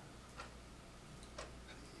moteur.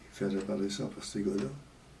 Il fait réparer ça par ces gars-là.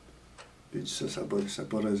 Puis il dit ça n'a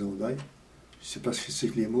pas raison d'être. C'est parce que c'est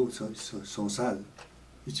que les mots ils sont sales.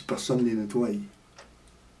 Il dit personne ne les nettoie.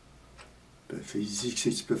 Ben, il dit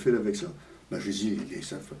qu'est-ce que tu peux faire avec ça? Ben, je lui dis, il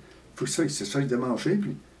faut que c'est ça il démanché,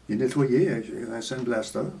 puis il est nettoyé avec un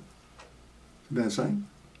sandblaster. C'est bien simple.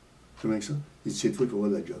 C'est bien que ça. Il dit c'est toi qui vas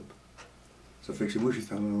avoir la job. Ça fait que moi,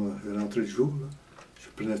 j'étais rentré le jour, là, je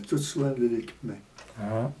prenais tout soin de l'équipement.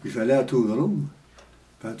 Ah. Puis j'allais à tour de room.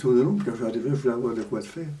 Puis à tour de room, quand j'arrivais, je voulais avoir de quoi te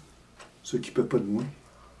faire. Ceux qui ne peuvent pas de moi.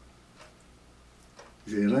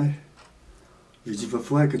 J'ai dit, il va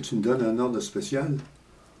falloir que tu me donnes un ordre spécial.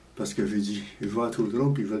 Parce que j'ai dit, je vais à tour de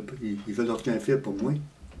room, puis ils veulent rien faire pour moi.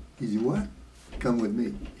 Il dit, what? Come with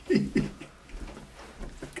me.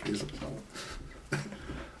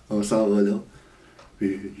 On s'en va là.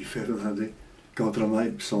 Puis il fait demander.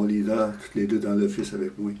 Contremaître puis son leader, tous les deux dans l'office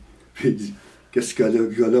avec moi. Puis il dit, qu'est-ce que le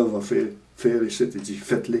gars-là va faire ici? Il dit,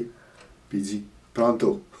 faites-les. Puis il dit,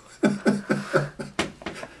 pronto.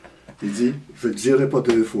 Il dit, je ne le dirai pas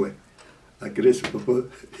 2 fois. Après, c'est pas.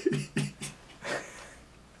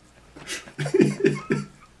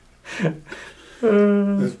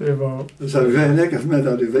 C'est bon. Ça me gênait quand je me mettais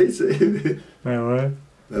dans l'éveil, tu sais. Ben ouais.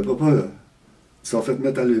 Ben, papa, là, ils sont fait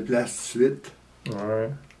mettre à leur place tout de suite. Ouais.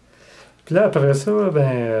 Puis là, après ça,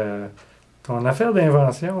 ton affaire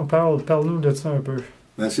d'invention, parle-nous de ça un peu.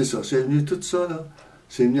 Ben, c'est ça. C'est venu tout ça, là.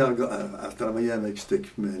 C'est venu à travailler avec cet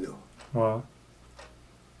équipement-là. Ouais.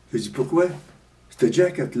 J'ai dit, pourquoi? Cette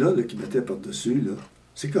jacket-là qui mettait par-dessus, là,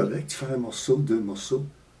 c'est correct, tu fais un morceau, 2 morceaux.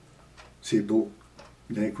 C'est beau.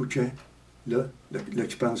 D'un coup, tiens, là,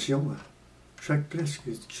 l'expansion, chaque pièce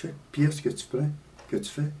que tu prends, que tu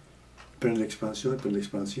fais, prends l'expansion, prends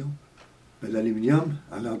l'expansion. Mais l'aluminium,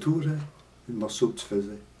 alentour, le morceau que tu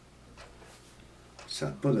faisais. Ça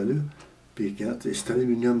n'a pas d'allure. Puis quand cet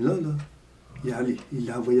aluminium-là, il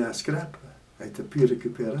l'a envoyé à scrap. Elle n'était plus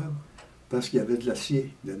récupérable parce qu'il y avait de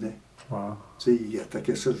l'acier dedans. Wow. Tu sais, ils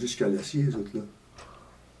attaquaient ça jusqu'à l'acier, les autres là.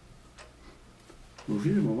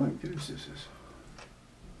 J'ai le moment, c'est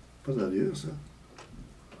pas d'allure, ça.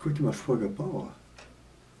 Pourquoi il ne marche pas quelque part?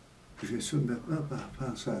 J'ai su maintenant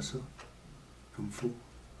penser à ça, comme il faut.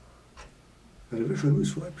 J'arrivais chez nous le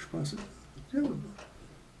soir, puis je pensais,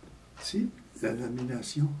 si la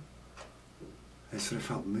lamination, elle serait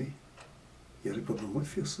fermée, il n'y aurait pas besoin de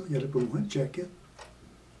faire ça, il n'y aurait pas besoin de jacket.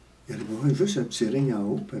 Il y aurait besoin de juste un petit ring en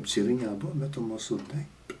haut, puis un petit ring en bas, mettre un morceau dedans,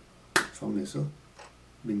 former ça.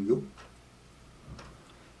 Bingo.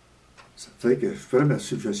 Ça fait que je ferais ma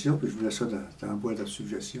suggestion, puis je mets ça dans la boîte à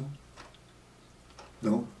suggestion.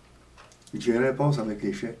 Donc, j'ai une réponse avec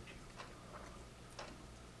les chèques.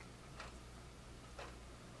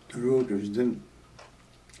 Toujours que je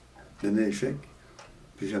donnais un chèque,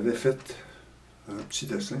 puis j'avais fait un petit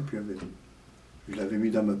dessin, puis je l'avais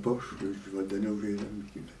mis dans ma poche, je vais le donner au gérant.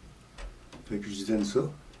 Fait que je lui donne ça.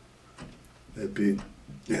 Et puis,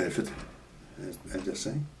 il avait fait un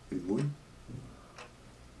dessin, une boule.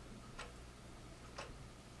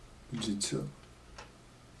 Il dit ça.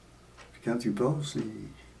 Puis quand il passe,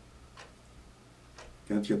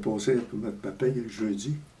 quand il a passé pour mettre ma paye le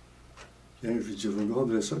jeudi, je lui dis,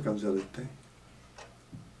 regardez ça quand vous avez le temps.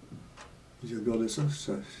 Il dit, regardez ça,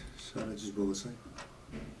 ça a du bon sens.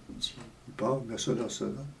 Il part, met ça là, ça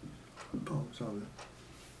là. Il part, ça là.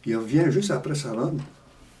 Il revient juste après sa run.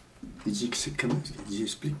 Il dit, c'est comment? Il dit,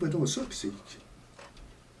 explique-moi donc ça. J'ai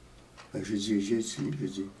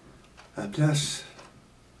dit, à la place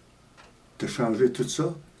de changer tout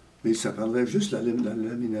ça, mais ça parlait juste de la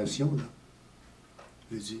lamination, là.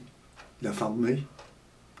 J'ai dit, la former,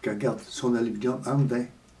 qu'elle garde son aluminium en dedans,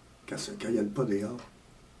 qu'elle n'y a pas dehors.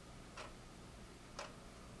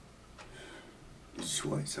 Il dit,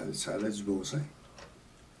 ouais, ça a du bon sens.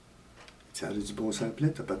 Ça a du bon sens plein,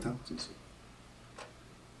 ta patente, c'est ça.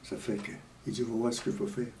 Ça fait que, il dit, on va voir ce que je peux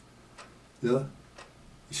faire. Là,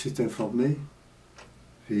 il s'est informé,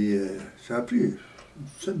 puis ça a pris une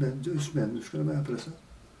semaine, 2 semaines, je crois, après ça.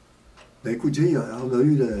 D'un coup, on a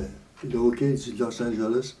eu le hockey de Los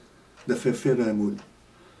Angeles de faire un moule.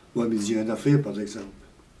 Moi, mais il dit, une affaire, par exemple.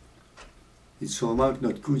 Il dit, sûrement que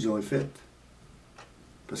notre coup, ils ont fait.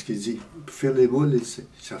 Parce qu'il dit, pour faire les moules,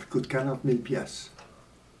 ça coûte 40 000 $.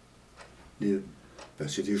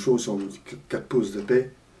 C'est des choses qui sont 4 pouces de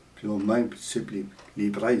paix, puis là, même, tu sais, les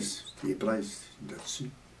prices là-dessus,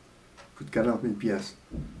 coûtent 40 000 $.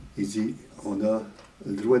 Il dit, on a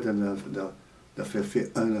le droit de faire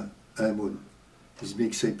un moule. Il dit, bien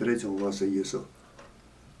que c'est prêt, on va essayer ça.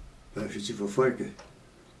 Je dis, il va falloir que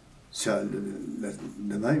ça,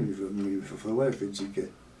 de même, il va falloir, je dis qu'il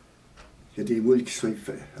y a des moules qui soient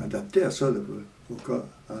adaptés à ça, là, au cas,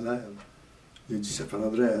 en l'air. J'ai dit, ça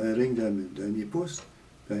prendrait un ring d'un mi-pouce,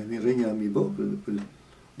 puis un ring en mi-bas,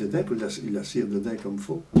 dedans, pour la cire dedans comme il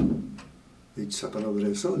faut. Il dit, ça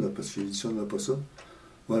prendrait ça, là, parce que j'ai dit, ça, on n'a pas ça.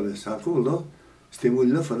 Ouais, ben, c'est encore là. Ces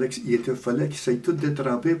moules-là, il fallait qu'ils soient tous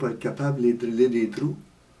détrempés pour être capable de les driller des trous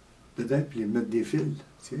dedans, puis les mettre des fils,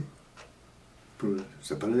 tu sais.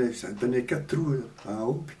 Ça donnait 4 trous là, en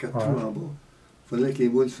haut, puis 4 trous en bas. Il fallait que les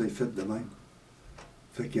moules soient faites de même.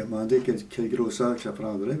 Fait qu'il a demandé quelle grosseur que ça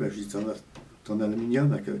prendrait. Ben, j'ai dit, ton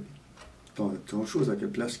aluminium, ton chose à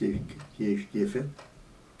quelle place qui est faite,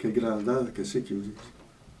 quelle grandeur que c'est que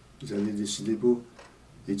vous avez décidé pour.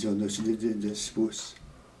 Il dit, on a décidé de 6 pouces.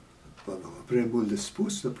 Bon, on a pris un moule de 6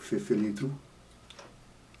 pouces là, pour faire les trous.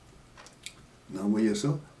 On a envoyé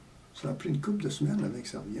ça. Ça a pris une couple de semaines avec que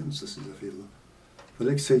ça revienne, ça, ces affaires-là. Il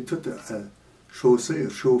fallait que ça ait tout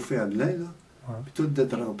chauffé à blanc, là, puis tout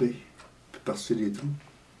détrempé, puis par-dessus les trous,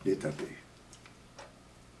 les taper.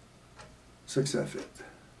 C'est ça que ça a fait.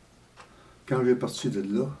 Quand j'ai parti de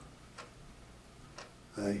là,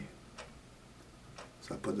 hey,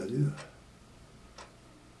 ça n'a pas d'allure.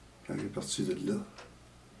 Quand j'ai parti de là,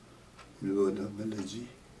 le bonhomme me l'a dit,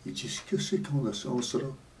 Il dit, ce que c'est qu'on sera?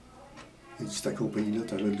 Il dit, ta compagnie-là,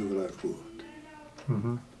 t'en as de l'ouvrage pour.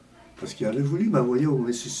 Parce qu'il aurait voulu m'envoyer au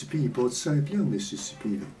Mississippi. Il pâtissait un plan au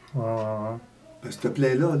Mississippi. Là. Ouais. Ben, ce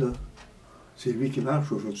plein-là, là, c'est lui qui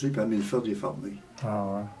marche aujourd'hui, puis à Milford, il est formé. Ah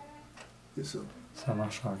ouais. C'est ça. Ça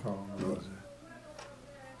marche encore. Ouais.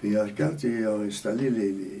 Puis quand ils ont installé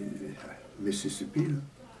les Mississippi, là,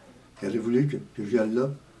 il aurait voulu que je vienne là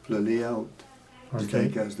pour le layout du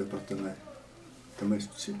casse de partenaire. Comment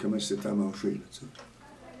c'était à marcher, là, tu sais.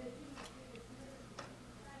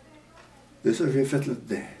 C'est ça que j'ai fait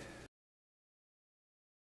là-dedans.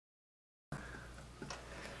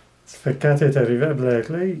 Ça fait que quand tu es arrivé à Black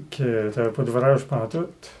Lake, tu n'avais pas d'ouvrage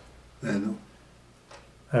pantoute. Ben non.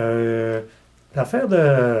 L'affaire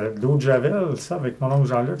de l'eau de Javel, ça, avec mon oncle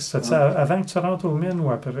Jean-Luc, c'était avant que tu rentres aux mines ou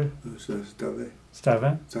après? C'était avant. C'était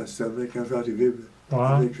avant? C'était avant quand j'arrivais.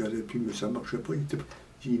 Ouais. J'aurais pu, mais ça ne marchait pas.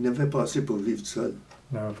 Il n'avait pas assez pour vivre tout seul.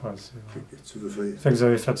 Il n'avait pas assez. Ouais. Tu veux faire? Fait que vous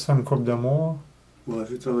avez fait ça une couple de mois? Ouais,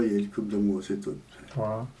 j'ai travaillé une couple de mois, c'est tout. Ouais.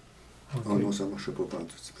 Okay. Oh non, ça ne marchait pas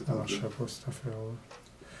pantoute. Ça ne marchait pas, cette affaire-là.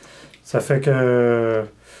 Ça fait que,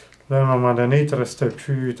 là, à un moment donné, il te restait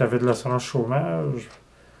plus... Tu avais de l'assurance chômage.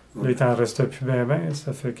 Ouais. Là, il t'en restait plus bien.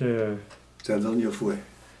 Ça fait que... C'est la dernière fois.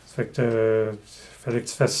 Ça fait que fallait que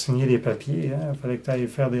tu fasses signer des papiers, hein? Fallait que tu ailles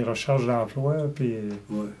faire des recherches d'emploi, puis...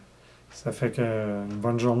 Ouais. Ça fait qu'une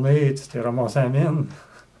bonne journée, tu t'es ramassé à la mine.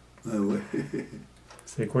 Ah ouais.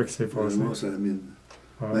 C'est quoi qui s'est passé? Ramassé à la mine.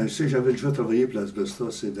 Ouais. Ben, je sais que j'avais déjà travaillé pour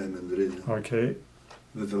l'asbestos, c'est dans la minerie. OK.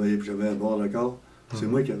 J'avais travaillé, puis j'avais un bon record. C'est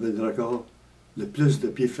moi qui avais le record le plus de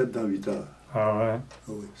pieds faits dans 8 heures. Ah ouais?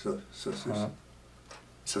 Ah oui,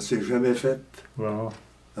 ça s'est jamais fait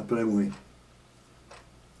après moi.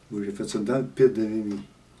 Moi, j'ai fait ça dans le pit de Mimi.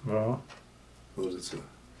 Bon. Pour ça.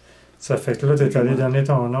 Ça fait que là, tu es allé donner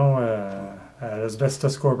ton nom à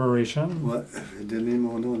l'Asbestos Corporation. Oui, j'ai donné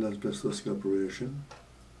mon nom à l'Asbestos Corporation.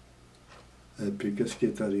 Puis qu'est-ce qui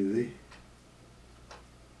est arrivé?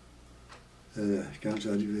 Quand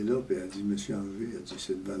j'arrivais là, puis elle dit, Monsieur Angers, elle dit,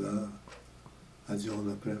 c'est de valeur. Elle dit, on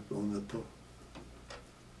n'a pas.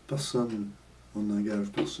 Personne, on n'engage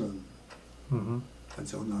personne. Elle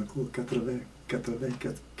dit, on a encore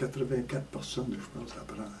 84 personnes, je pense, à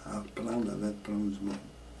prendre avant de prendre du monde.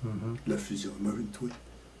 La fusion, imagine-toi.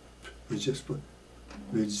 Je dis,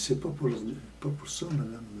 c'est pas pour ça,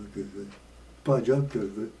 madame, que je veux. Pas un job que je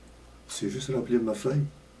veux. C'est juste remplir ma feuille,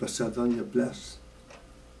 parce que c'est la dernière place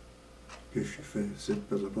que je fais cette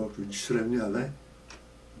rapport. Je serais venu avant.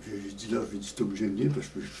 J'ai dit là, je suis obligé de venir parce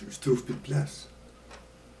que je trouve plus de place.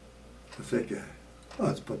 Ça fait que,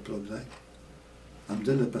 c'est pas de problème. Elle me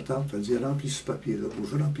donne la patente, elle dit, remplis ce papier-là. Bon,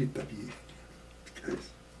 je remplis le papier.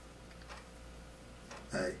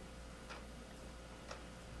 Hey.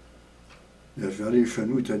 Là, j'arrive chez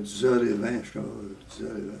nous, il était 10h20, je suis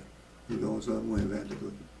 10h20. Il est 11h moins 20, là.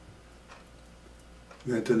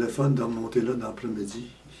 J'ai un téléphone de remonter là dans l'après-midi.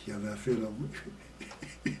 Il y avait affaire à moi.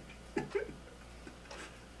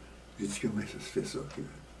 J'ai dit, comment ça se fait ça?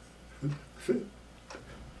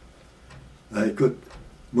 Écoute,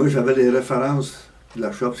 moi j'avais les références de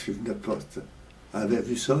la shop qui venait de poste. Elle avait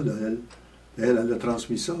vu ça, là, elle a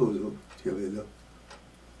transmis ça aux autres qui avaient là.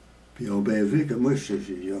 Puis ils ont bien vu que moi,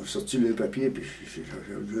 ils ont sorti le papier, puis j'ai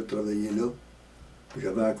travaillé là. Puis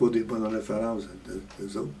j'avais encore des bonnes références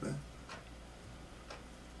des autres. Hein.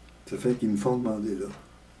 Ça fait qu'ils me font demander là.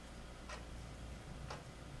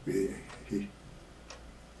 Et ils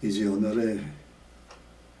disent, on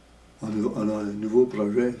a un nouveau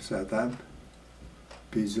projet sur la table.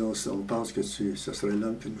 Puis ils disent, on pense que ce serait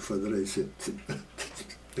l'homme qu'il nous faudrait ici.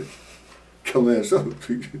 Comment ça?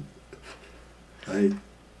 Hey,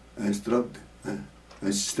 un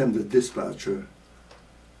système de dispatcher.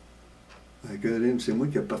 C'est moi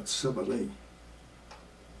qui ai parti ça pareil.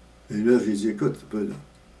 Et là, j'ai dit, écoute, un peu là.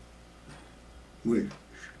 Oui,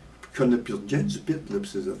 je connais plus rien du pit, là, puis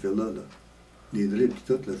ces affaires-là, là. Les drills et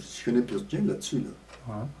tout, là. Je connais plus rien là-dessus, là.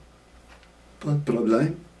 Ouais. Pas de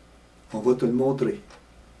problème. On va te le montrer.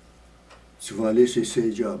 Tu vas aller chez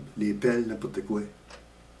ces jobs, les pelles, n'importe quoi.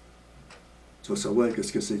 Tu vas savoir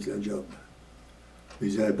qu'est-ce que c'est que le job. Il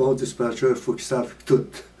dit, un bon dispatcher, il faut qu'il sache tout.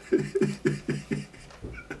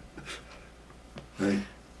 Ouais.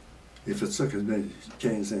 Il a fait ça quasiment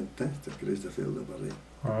 15 ans de temps, cette crise d'affaires-là, pareil.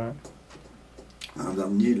 Ouais. En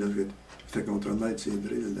dernier, là, j'ai fait contre-maître ces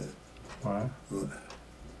drills. Là. Ouais. Ouais.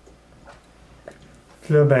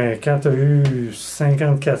 Puis là, ben, quand tu as eu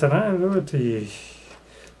 54 ans, là,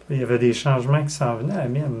 il y avait des changements qui s'en venaient à la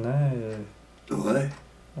mine, hein? Ouais.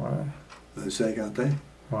 Ouais. 50 ans.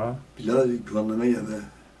 Ouais. Puis là, le gouvernement, il y avait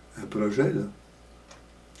un projet, là.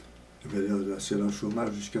 Il y avait l'assurance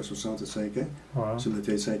chômage jusqu'à 65 ans. Ouais. Tu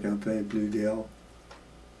mettais 50 ans et plus dehors.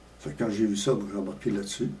 Fait que quand j'ai vu ça, j'ai embarqué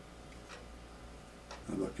là-dessus.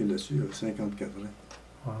 Embarqué là-dessus, j'avais 54 ans.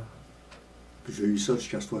 Ouais. Puis j'ai eu ça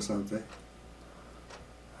jusqu'à 60 ans.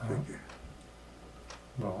 Ah. Fait que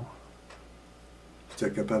Bon.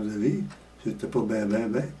 j'étais capable de vivre. J'étais pas bien,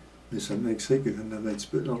 mais ça me vexait que j'en avais un petit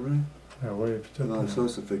peu d'argent. Ah oui, puis tout. Avant ça,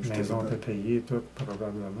 ça fait que j'étais Maison capable. était payée, tout,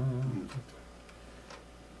 probablement. Hein,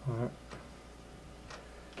 tout. Ouais.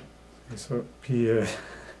 C'est ça. Puis,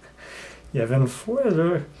 il y avait une fois,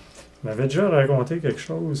 là, il m'avait déjà raconté quelque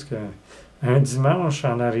chose que un dimanche,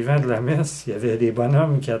 en arrivant de la messe, il y avait des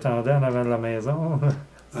bonhommes qui attendaient en avant de la maison.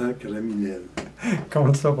 Un criminel.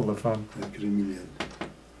 Compte ça pour le fun. Un criminel.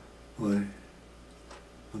 Ouais.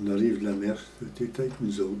 On arrive de la messe. T'es avec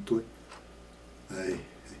nous autres, toi. Hey.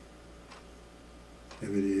 Il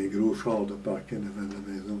y avait des gros chars de parking avant de la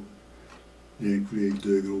maison. Les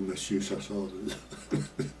deux gros messieurs, ça sort de là.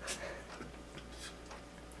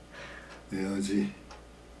 Et on dit,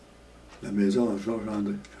 la maison à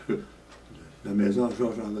Georges-André. La maison à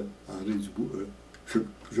Georges-André Dubois.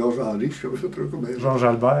 Georges-Henri, je ne sais pas trop comment. Georges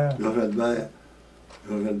Albert.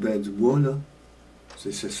 Georges-Albert Dubois, là.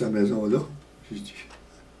 C'est sa maison-là. J'ai dit,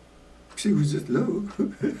 qu'est-ce que vous dites là, vous?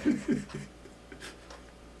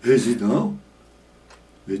 J'ai dit, non.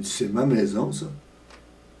 J'ai dit, c'est ma maison, ça.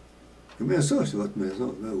 Comment ça, c'est votre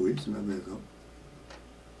maison? Ben oui, c'est ma maison.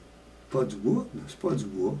 Pas du bois? Non, c'est pas du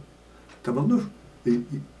bois. Tabarnouche.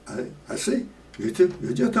 Assez. J'ai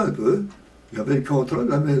dit, attends un peu. J'avais le contrat de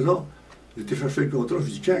la maison. J'ai été chercher le contrat. Je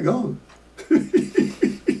lui ai dit, tiens, garde.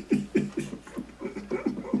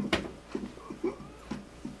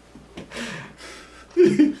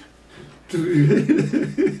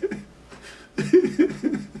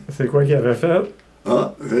 C'est quoi qu'il avait fait?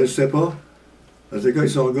 Ah, je ne sais pas. En tout cas, ils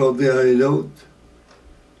sont regardés un et l'autre.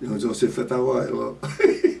 Ils ont dit, on s'est fait avoir, là.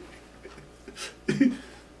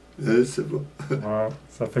 Je ne sais pas. Ouais,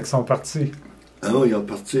 ça fait qu'ils sont partis. Ah non, ils ont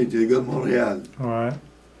parti, des gars de Montréal. Ouais.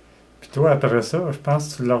 Puis toi, après ça, je pense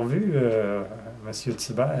que tu l'as revu, M.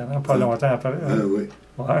 Thibert, hein, pas longtemps après. Hein? Ah oui.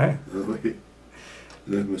 Ouais. Ah oui.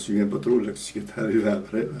 Là, je me souviens pas trop de ce qui est arrivé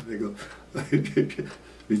après, là, les gars.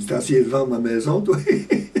 J'ai dit, t'as essayé de vendre ma maison, toi?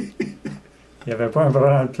 Il n'y avait pas un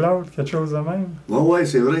bras dans le cloud, quelque chose de même? Oui,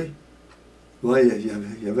 c'est vrai. Oui,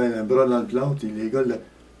 il y avait un bras dans le plâtre. Les gars,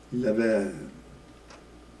 ils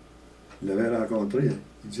l'avaient rencontré.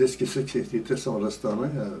 Ils disaient ce que c'était son restaurant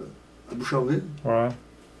à Boucherville. Ouais.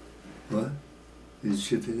 Ouais. Il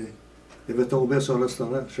avait tombé à son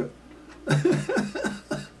restaurant.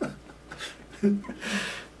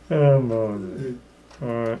 Oh mon Dieu.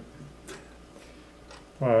 Ouais.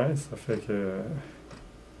 Ouais, ça fait que...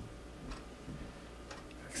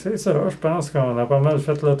 C'est ça, je pense qu'on a pas mal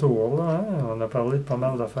fait le tour, là, hein? On a parlé de pas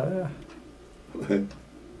mal d'affaires. Ouais.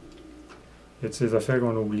 Y a-t-il des affaires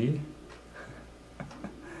qu'on a oubliées?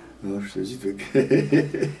 Non, je te dis que...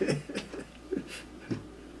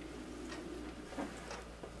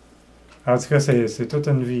 En tout cas, c'est toute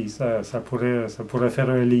une vie. Ça pourrait faire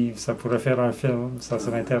un livre, ça pourrait faire un film, ça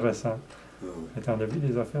serait intéressant. Ah ouais. T'en as vu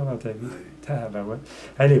des affaires dans ta vie? Ouais. Ben ouais.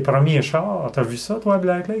 Hey, les premiers chars, t'as vu ça, toi,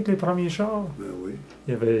 Black Lake, les premiers chars? Ben oui.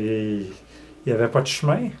 Il y avait pas de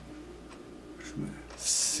chemin. Je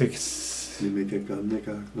C'est... les mettais quand même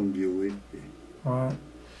comme BioWay. Ouais.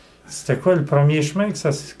 C'était quoi le premier chemin qui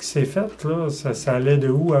s'est fait, là? Ça allait de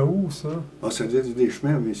où à où, ça? Ah, ça doit être des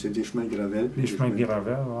chemins, mais c'est des chemins de gravel. Les chemins de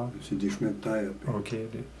gravel, ouais. C'est des chemins de terre. Puis... OK.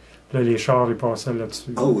 Là, les chars, ils passaient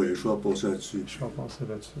là-dessus. Ah oui, je vais passer là-dessus. Les chars passaient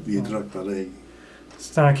là-dessus. Les ouais. trucks, pareil.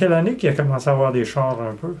 C'était en quelle année qu'il a commencé à avoir des chars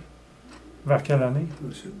un peu? Vers quelle année?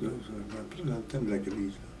 C'est après dans le temps de la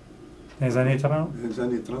crise. Là. Dans les années 30? Dans les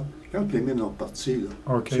années 30. Quand les mines ont parti, là,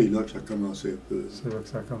 OK. c'est là que ça a commencé un peu. C'est là que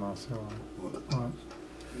ça a commencé, ouais. Voilà. Ouais.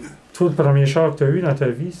 Toi, le premier char que tu as eu dans ta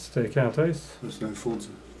vie, c'était quand est-ce? Ça, c'est un Ford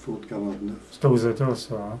 49. C'était aux États,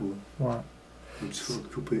 ça, hein? Ouais. Ouais. Un petit Ford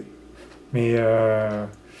coupé. Mais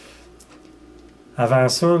avant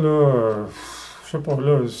ça, là, je sais pas,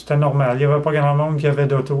 là, c'était normal. Il n'y avait pas grand monde qui avait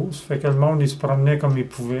d'auto. Ça fait que le monde, il se promenait comme il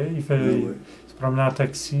pouvait. Il se promenait en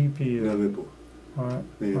taxi, puis... Il n'y en avait pas. Ouais.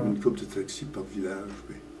 Mais il y avait une couple de taxis par village.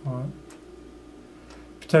 Oui. Ouais.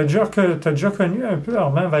 Puis t'as déjà connu un peu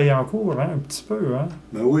Armand Vaillancourt, hein? Un petit peu, hein?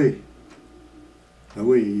 Ben oui. Ben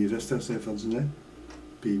oui, il restait à Saint-Ferdinand.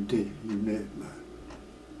 Puis il venait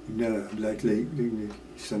à Black Lake. Il venait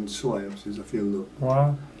samedi soir, ces affaires-là.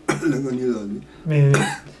 Ouais. Le gagné là, lui. Mais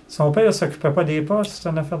son père s'occupait pas des postes, c'était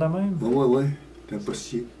une affaire de même? Oui. C'était un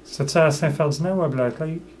postier. C'était à Saint-Ferdinand ou à Black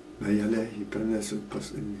Lake? Ben il prenait ça,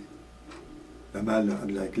 la malle à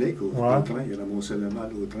Black Lake au Ouais. train. Il ramassait la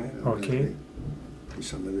malle au train. OK. Il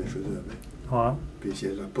s'en allait chez eux avec. Ouais. Puis il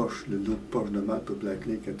y a la poche, l'autre poche de maths pour la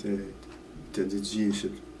clé qui était dédiée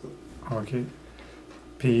ici. OK.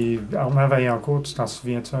 Puis, Armand Vaillancourt, tu t'en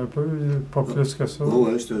souviens-tu un peu? Pas plus que ça? Oh,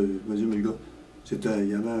 ouais, c'était. Vas-y, mais le gars. Il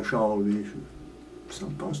y avait un char, lui. Je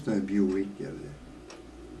pense que c'était un Buick qu'il y avait.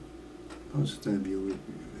 Je pense que c'était un Buick.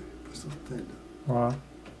 Je suis pas certain, là. Ouais.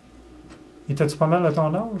 Il était-tu pas mal à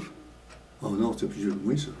ton âge? Oh non, c'était plus vieux que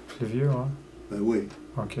moi, ça. Plus vieux, hein? Ben oui.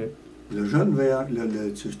 OK. Le jeune,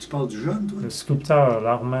 tu parles du jeune, toi? Le sculpteur,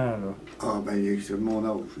 l'Armand, là. Ah, ben, c'est de mon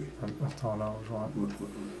âge, oui. À ton âge, ouais. Ouais, ouais, ouais.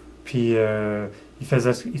 Puis, il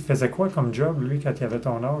faisait quoi comme job, lui, quand il avait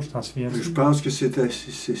ton âge? T'en souviens-tu? Je pense que c'est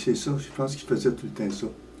ça. Je pense qu'il faisait tout le temps ça.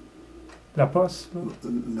 La poste, là?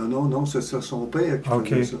 Non, c'est son père qui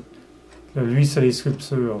faisait ça. Là, lui, c'est les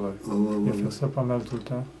sculptures, là. Ouais, Il fait ça pas mal tout le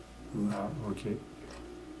temps. Ouais. Ah, OK.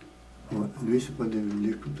 Ouais. Lui, c'est pas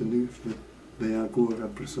les contenus. Ben, encore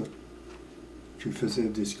après ça, qu'il faisait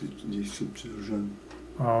des sculptures jeunes.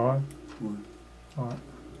 Ah ouais? Ouais. Ouais.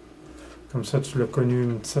 Comme ça, tu l'as connu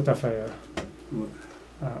une petite affaire. Ouais.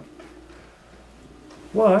 Ah.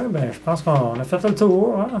 Ouais, ben, je pense qu'on a fait le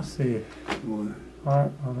tour, hein? Ouais. Ouais,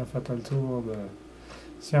 on a fait le tour de...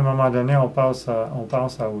 Si à un moment donné, on pense à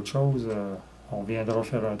autre chose, on viendra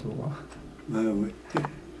faire un tour. Hein? Ben oui.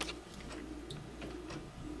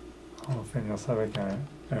 On va finir ça avec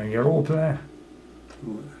un gros plan.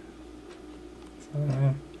 Ouais.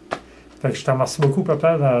 Fait que je te remercie beaucoup,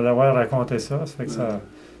 papa, d'avoir raconté ça. Ça fait que ça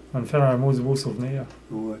va nous faire un mot du beau souvenir.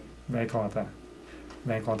 Ouais. Bien content.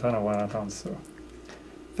 Bien content d'avoir entendu ça.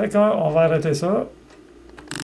 Fait qu'on va arrêter ça.